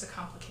know it is a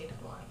complicated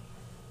one.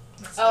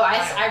 It's Oh,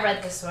 dialogue. I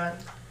read this one.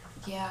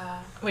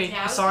 Yeah. Wait, Yeah,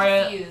 I was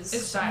sorry. confused.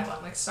 It's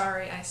dialogue. Like,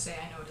 sorry, I say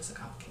I know it is a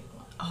complicated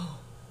one. Oh.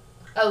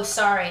 Oh,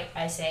 sorry,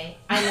 I say.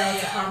 I know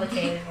it's a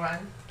complicated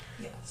one.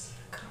 Yes.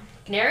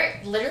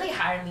 Literally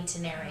hired me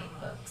to narrate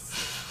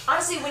books.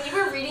 Honestly, when you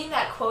were reading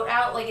that quote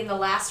out, like in the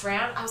last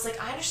round, I was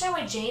like, I understand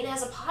why Jane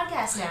has a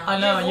podcast now. I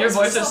know, your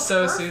voice is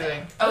so perfect.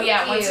 soothing. Oh yeah.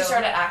 Thank Once you you.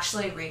 started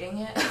actually reading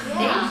it.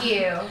 Yeah. Thank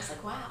you. I was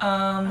like,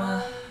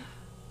 wow.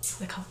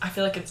 I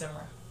feel like it's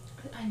Zimmer.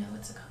 I know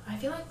it's I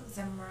feel like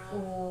Zimra.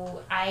 Ooh,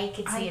 I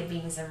could see it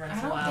being Zimra as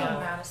I don't well. think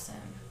Madison.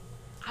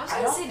 I was I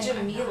gonna don't say think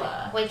I know.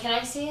 Jamila. Wait, can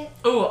I see it?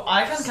 Ooh,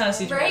 I can kind of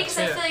see Right, Jamila because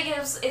I too. feel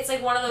like it's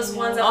like one of those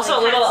ones that Also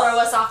like, a little- kind of throw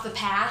us off the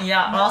path.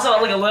 Yeah, and also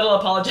like a little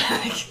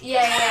apologetic.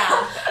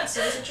 Yeah.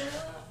 So is it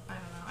Jamila? I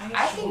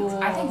don't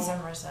know. I think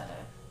Zimra said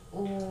it.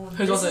 Ooh, Whose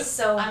this was is it?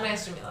 so. I'm gonna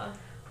ask Jamila.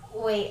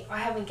 Wait, I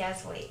haven't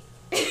guessed. Wait.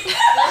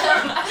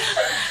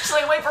 She's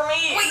like, wait for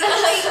me.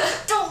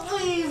 Don't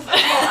leave. Oh,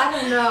 I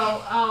don't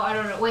know. Oh, I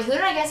don't know. Wait, who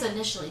did I guess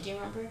initially? Do you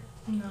remember?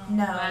 No.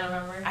 No. I don't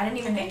remember. I didn't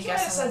even I think think you might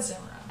have guess said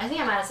someone. Zimra. I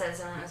think I might have said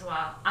Zimra as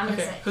well. I'm gonna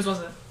Okay, say. whose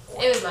was it?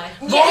 It was mine.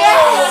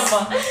 Yes!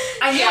 Boom.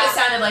 I knew Yeah. it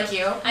sounded like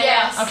you.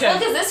 Yes. Okay. Well,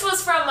 because this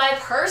was from my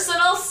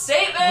personal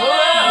statement. Whoa.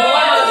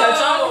 About the TED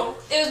Talk?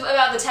 It was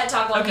about the TED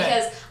Talk one Okay.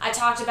 because I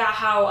talked about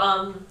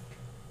how,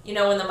 you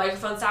know, when the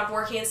microphone stopped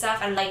working and stuff,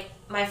 and like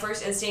my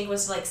first instinct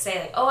was to like say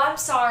like, "Oh, I'm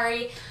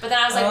sorry," but then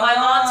I was like, my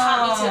mom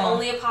taught me to Oh.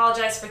 only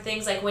apologize for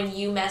things like when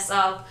you mess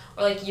up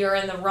or like you're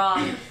in the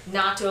wrong,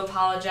 not to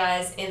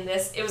apologize in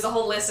this. It was a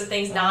whole list of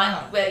things Wow.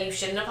 not that you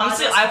shouldn't apologize.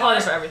 Honestly, I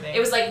apologize for everything. It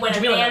was like when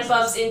Jamila a man knows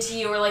bumps this. into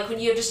you, or like when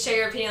you have to share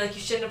your opinion, like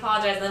you shouldn't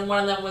apologize. And then one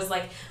of them was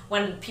like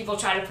when people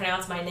try to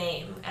pronounce my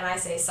name and I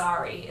say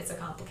sorry, it's a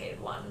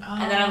complicated one.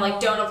 And then I'm like,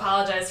 don't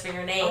apologize for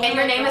your name. And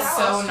your name is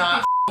so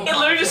not. It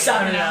literally just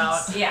sounded out.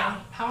 Yeah.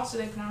 How else do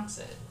they pronounce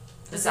it?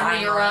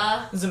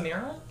 Zamira.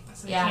 Zamira?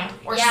 That's Yeah.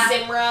 Or Yeah.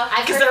 Zimra.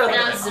 I've Because heard they're it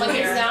pronounced Like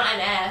it's Zamira. not an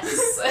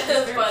S.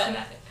 very but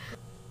phonetic.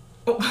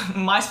 Oh,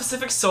 my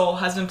specific soul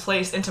has been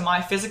placed into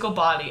my physical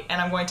body, and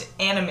I'm going to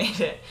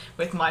animate it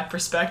with my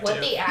perspective.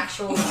 What the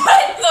actual?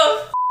 What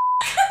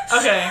the?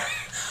 Okay,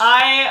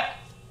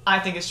 I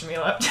think it's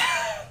Jamila.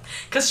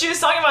 Because she was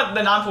talking about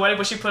the non-poetic,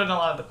 but she put in a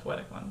lot of the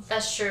poetic ones.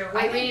 That's true.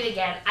 Wait, read it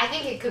again. I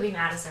think it could be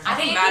Madison. I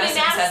think it could be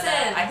Madison said that.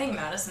 Madison. I think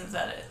Madison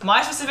said it.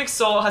 My specific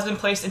soul has been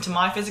placed into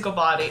my physical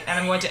body, and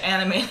I'm going to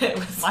animate it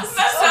with my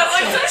That sounds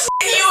like some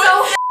shit you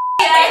So would say.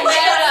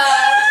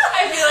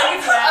 I feel like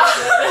it's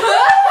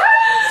Madison.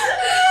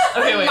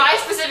 Okay, wait. My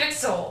specific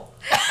soul.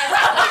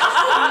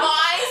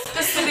 My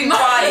specific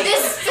body.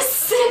 This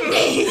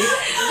specific.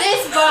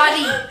 This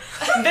body.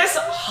 This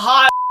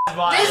hot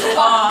body.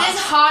 This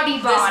hardy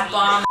body. This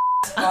bomb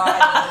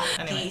body.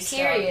 Anyway. Beast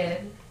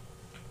Period.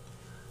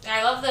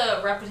 I love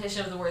the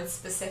repetition of the word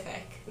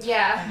specific.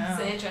 Yeah.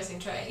 It's an interesting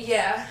trait.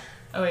 Yeah.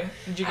 Oh wait,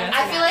 did you guess?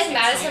 I feel like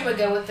Madison would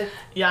go with the.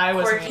 Yeah, I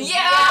was. Quirky. Yeah.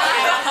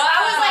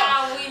 I was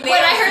like,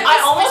 when I heard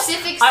the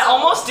specific soul. I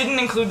almost didn't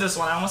include this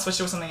one. I almost switched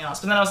it with something else,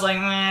 but then I was like,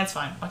 nah, it's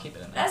fine. I'll keep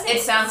it in there.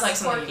 It sounds like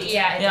something. quirky.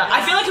 Yeah. Yeah,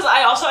 I feel like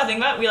because I think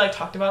about we like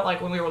talked about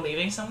like when we were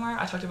leaving somewhere.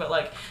 I talked about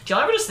like, do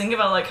y'all ever just think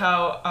about like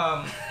how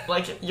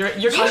like your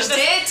You consciousness.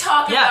 did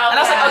talk Yeah, about and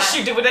I was like, that.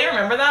 oh shoot, would they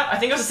remember that? I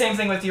think it was the same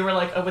thing with you. Were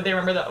like, would they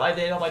remember that I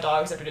dated all my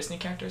dogs after Disney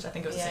characters? I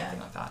think it was the same Yeah. thing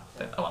like that.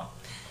 But oh well.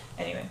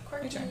 Anyway,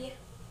 your turn. Quirky.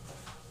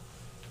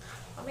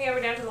 I think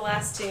we're down to the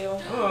last two. Ooh.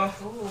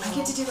 I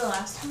get to do the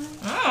last one.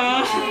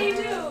 Yeah, you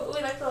do. Ooh,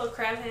 we like the little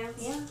crab hands.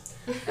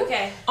 Yeah.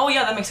 Okay. Oh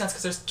yeah, that makes sense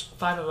because there's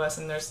 5 of us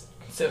and there's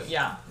so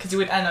yeah, because you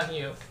would end on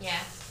you. Yeah.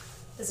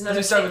 There's we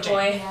another start sick with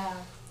boy. Yeah.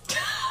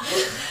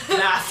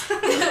 Math.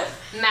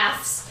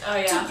 Maths. Oh 2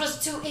 yeah.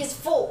 plus 2 is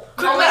 4.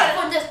 Quick Oh, math.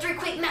 wait, 1 does 3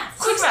 quick maths.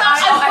 Quick I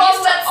math.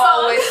 used that to song.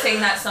 always sing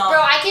that song.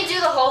 Bro, I can do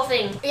the whole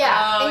thing.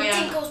 Yeah. Oh, and yeah.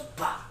 thing goes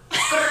ba.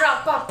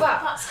 Ba ba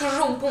ba.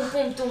 Skroom boom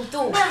boom boom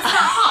boom.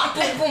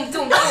 Boom boom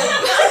boom boom.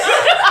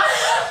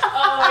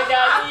 Oh my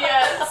god,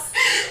 yes.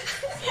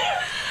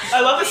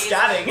 I love the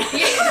scatting.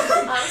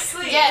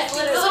 Honestly. Yes, The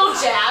literally. little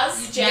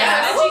jazz.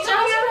 Yeah. What you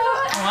talking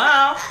about?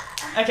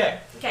 Wow. Okay.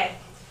 Okay.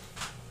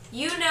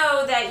 You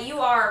know that you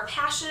are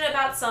passionate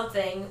about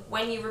something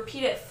when you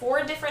repeat it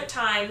 4 different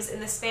times in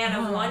the span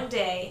of Oh. 1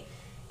 day,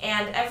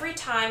 and every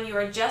time you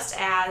are just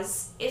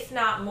as, if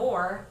not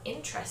more,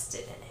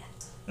 interested in it.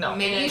 No.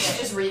 Maybe you should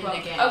just read it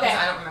again. Okay. 'Cause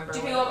I don't remember. Do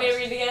what you it want me to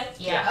was. read it again?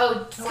 Yeah. Oh,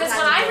 4 Because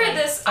times when I a read day.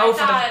 this, Oh, I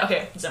thought,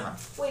 okay, Zimmer.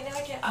 wait, now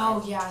I can't.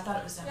 Oh yeah, I thought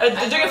it was them.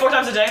 Doing it 4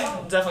 times a day?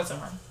 Definitely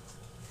Zimmer.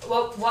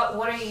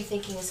 What are you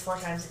thinking is 4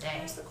 times a day?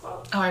 Here's the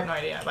quote. Oh, I have no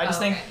idea. But I just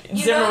Okay. think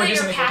You Zimmer know would that do you're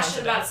something 4 times a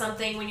passionate day. about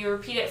something when you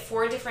repeat it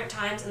 4 different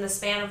times in the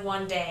span of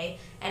 1 day,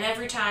 and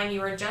every time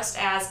you are just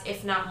as,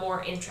 if not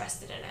more,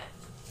 interested in it.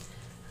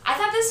 I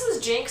thought this was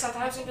Jinx. I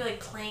thought I was gonna be like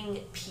playing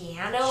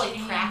piano, like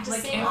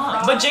practicing.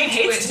 improv. But Jane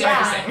hates Do it,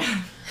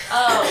 practicing.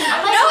 Oh,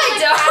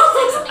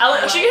 No, I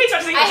don't. She hates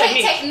practicing I with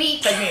hate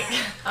technique. technique.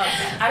 Technique.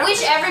 I don't Which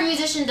think- every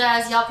musician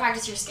does. Y'all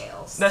practice your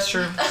scales. That's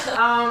true.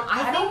 I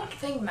I think. don't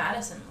think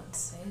Madison would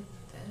say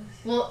this.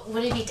 Well,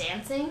 would it be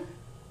dancing?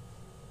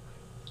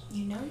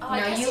 You know? Oh,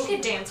 I No, guess you- you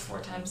could dance 4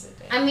 times a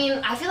day. I mean,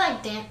 I feel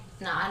like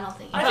No, I don't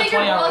think. I About think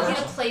you're 20 more hours.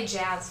 likely to play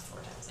jazz 4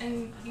 times.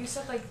 And you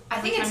said like. I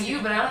think every it's time you,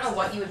 do but I don't know math.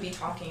 what you would be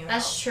talking about.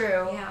 That's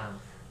true. Yeah.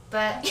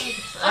 But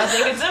I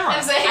think it's Zimmer.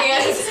 I'm saying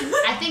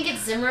it. I think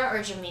it's Zimra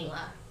or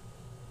Jamila.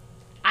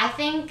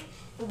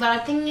 But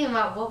I'm thinking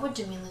about what would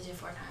Jamila do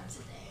 4 times a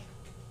day?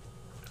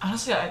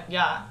 Honestly,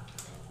 yeah.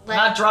 Like,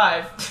 Not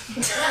drive.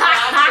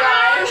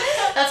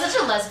 That's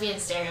such a lesbian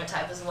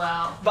stereotype as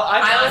well. But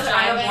I I'm a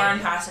driving. born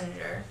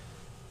passenger.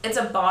 It's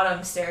a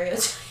bottom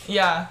stereotype.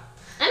 Yeah.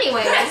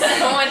 Anyways,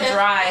 No one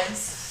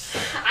drives.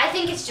 I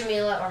think it's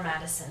Jamila or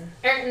Madison.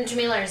 Or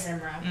Jamila or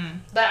Zimra.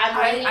 But I'm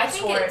I leaning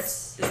think towards...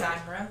 it's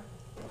Zimra.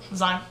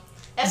 Zime.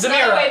 That's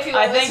another way Zamira. people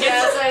I think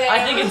pronounce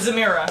my name. it's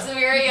Zamira.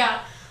 Zamira,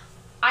 yeah.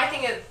 I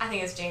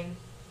think it's Jane.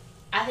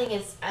 I think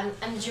it's...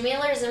 I'm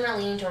Jamila or Zimra,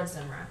 leaning towards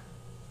Zimra.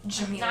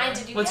 Jamila. 9,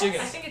 did you What's guess?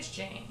 your I guess? think it's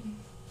Jane.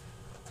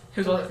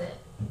 Who's Who what? was it?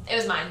 It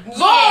was mine.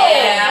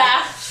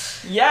 Yeah.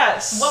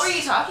 Yes. What were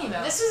you talking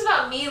about? This was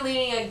about me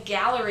leading a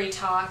gallery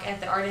talk at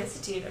the Art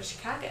Institute of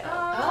Chicago.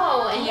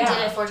 Oh, and you Yeah.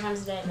 did it 4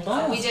 times a day.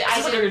 Boom. We did. Sounds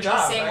I like did a good job,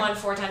 the same right? one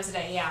 4 times a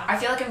day. Yeah. I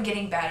feel like I'm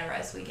getting better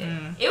as we get.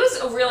 It was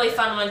a really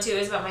fun one too. It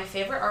was about my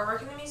favorite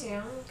artwork in the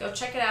museum. Go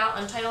check it out.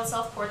 Untitled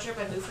Self Portrait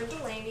by Buford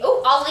Delaney.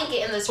 Oh, I'll link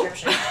it in the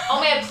description. Oh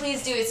man,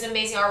 please do. It's an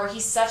amazing artwork.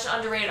 He's such an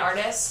underrated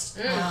artist.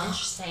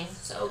 Interesting.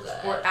 So good.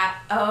 We're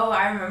at. Oh,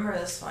 I remember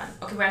this one.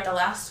 Okay, we're at the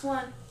last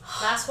one.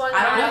 Last one.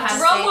 I don't know how to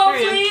Drum say. roll,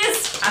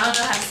 please. I don't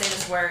know how to say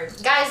this word.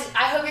 Guys,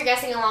 I hope you're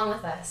guessing along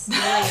with us. They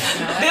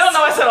don't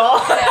know us at all.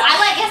 I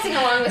like guessing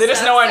along with They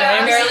just stuff, know our so-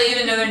 names. Barely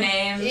even know their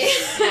names.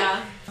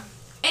 Yeah.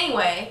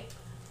 Anyway,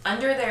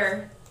 under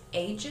their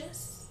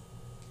aegis,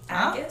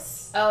 Huh?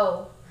 Agus,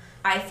 Oh,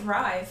 I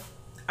thrive.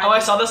 Oh, I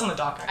saw this on the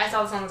doc. I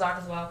saw this on the doc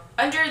as well.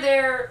 Under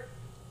their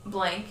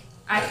blank,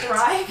 I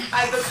thrive.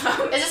 I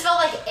become. Is it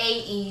spelled like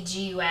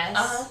A-E-G-U-S?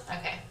 Uh-huh.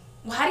 Okay.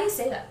 Well, how do you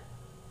say that?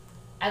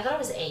 I thought it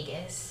was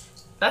Aegis.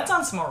 That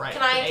sounds more right.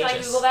 Can I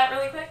Aegis. Google that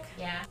really quick?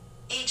 Yeah.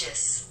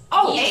 Aegis.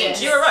 Oh,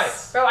 Aegis. You were right.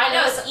 Bro, I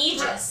know No, it's it's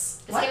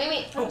Aegis. It's giving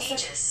me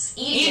Aegis.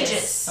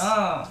 Aegis.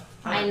 Oh.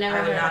 I never I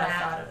heard would of not that.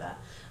 have thought of that.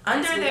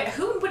 Under their,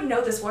 who would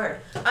know this word?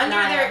 Under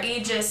Naya. their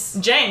aegis.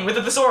 Jane with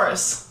the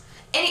thesaurus.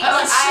 I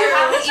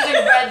Oh, haven't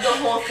even read the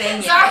whole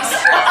thing Sorry, yet.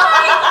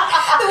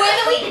 the way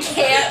that we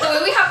can't, the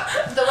way we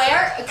have, the way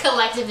our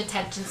collective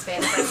attention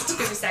span is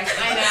like 2 seconds.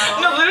 I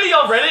know. No, literally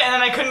y'all read it and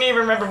then I couldn't even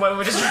remember what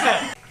we just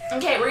read.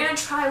 Okay, we're gonna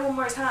try one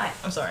more time.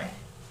 I'm sorry.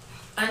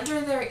 Under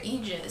their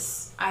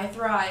aegis, I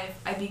thrive,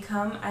 I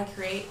become, I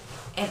create,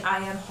 and I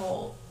am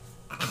whole.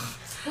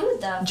 Who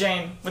the?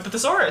 Jane with the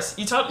thesaurus.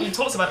 You told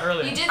us about it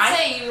earlier. You did I-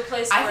 say you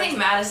replaced. I words think with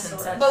Madison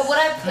sword. said But would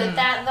I put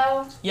that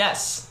though?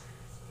 Yes.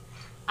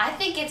 I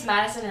think it's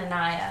Madison and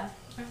Naya.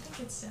 I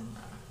think it's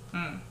Zimra.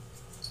 Hmm.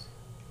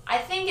 I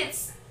think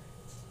it's.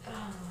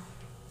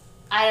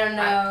 I don't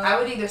know. I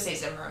would either say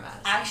Zimmer or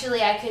Madison.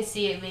 Actually, I could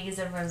see it being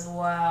Zimra as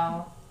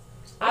well.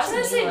 I was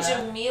gonna say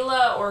Jamila.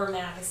 Jamila or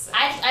Madison.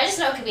 I just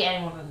know it could be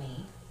anyone but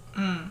me.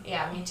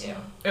 Yeah, me too.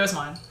 It was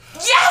mine.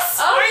 Yes!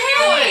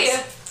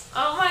 Okay.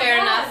 Oh my Fair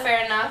god. enough,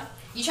 fair enough.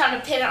 You trying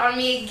to pin it on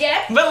me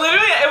again? But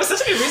literally, it was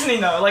such a good reasoning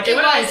though. Like it It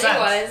would have made was, it sense.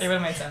 was. It would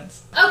have made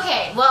sense.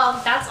 Okay,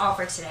 well, that's all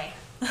for today.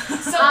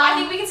 So I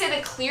think we can say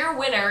the clear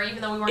winner,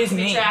 even though we weren't Is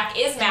keeping me. track,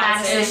 is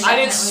Madison. Madison. I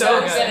did so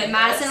good. at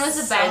Madison this. was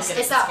the So best. good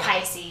It's at that this game.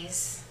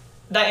 Pisces.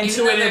 That Even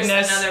though there's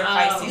intuitiveness. another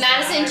Pisces.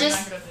 Madison I'm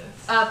just not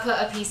good at this.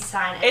 put a peace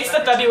sign. It's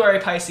the February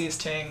Pisces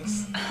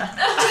tings.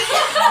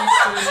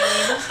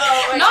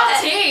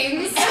 Not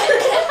teams.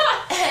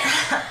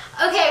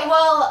 Okay,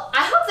 well,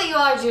 I hope that you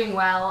all are doing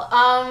well.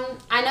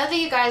 I know that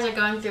you guys are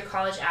going through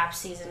college app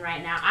season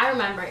right now. I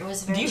remember it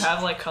was very. Do you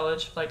have like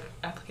college like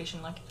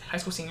application like high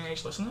school senior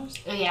age listeners?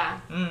 Yeah,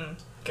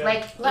 Good.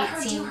 like Let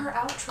her 18. do her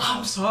outro.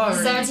 I'm sorry.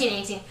 17,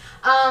 18.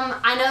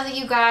 I know that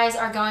you guys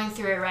are going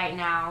through it right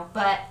now,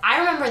 but I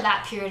remember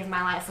that period of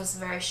my life was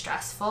very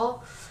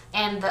stressful,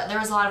 and there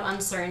was a lot of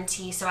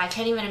uncertainty, so I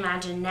can't even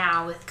imagine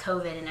now with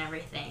COVID and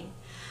everything.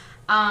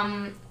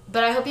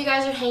 But I hope you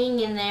guys are hanging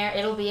in there.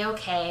 It'll be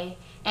okay,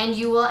 and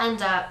you will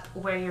end up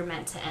where you're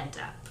meant to end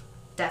up,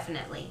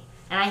 definitely.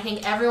 And I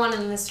think everyone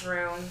in this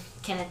room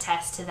can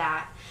attest to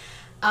that.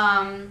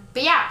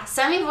 But yeah,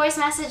 send me voice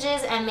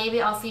messages and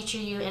maybe I'll feature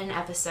you in an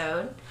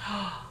episode.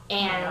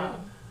 And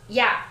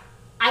yeah,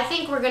 I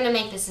think we're gonna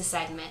make this a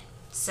segment.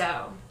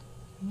 So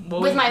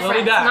with my we'll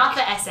friends, be back. not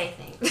the essay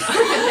thing.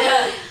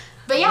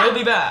 But yeah, We'll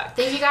be back.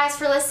 thank you guys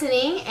for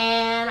listening,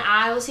 and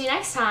I will see you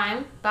next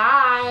time.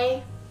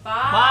 Bye.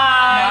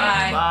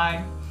 Bye. Bye.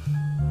 Bye.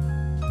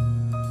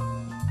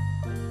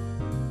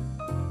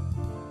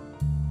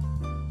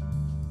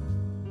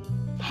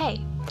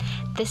 Hey,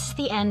 this is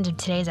the end of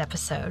today's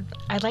episode.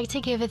 I'd like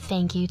to give a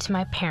thank you to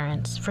my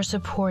parents for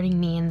supporting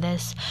me in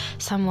this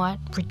somewhat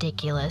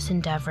ridiculous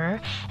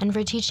endeavor and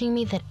for teaching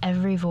me that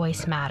every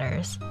voice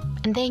matters.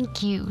 And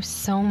thank you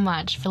so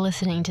much for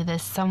listening to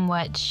this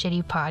somewhat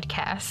shitty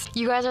podcast.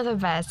 You guys are the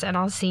best, and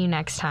I'll see you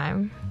next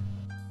time.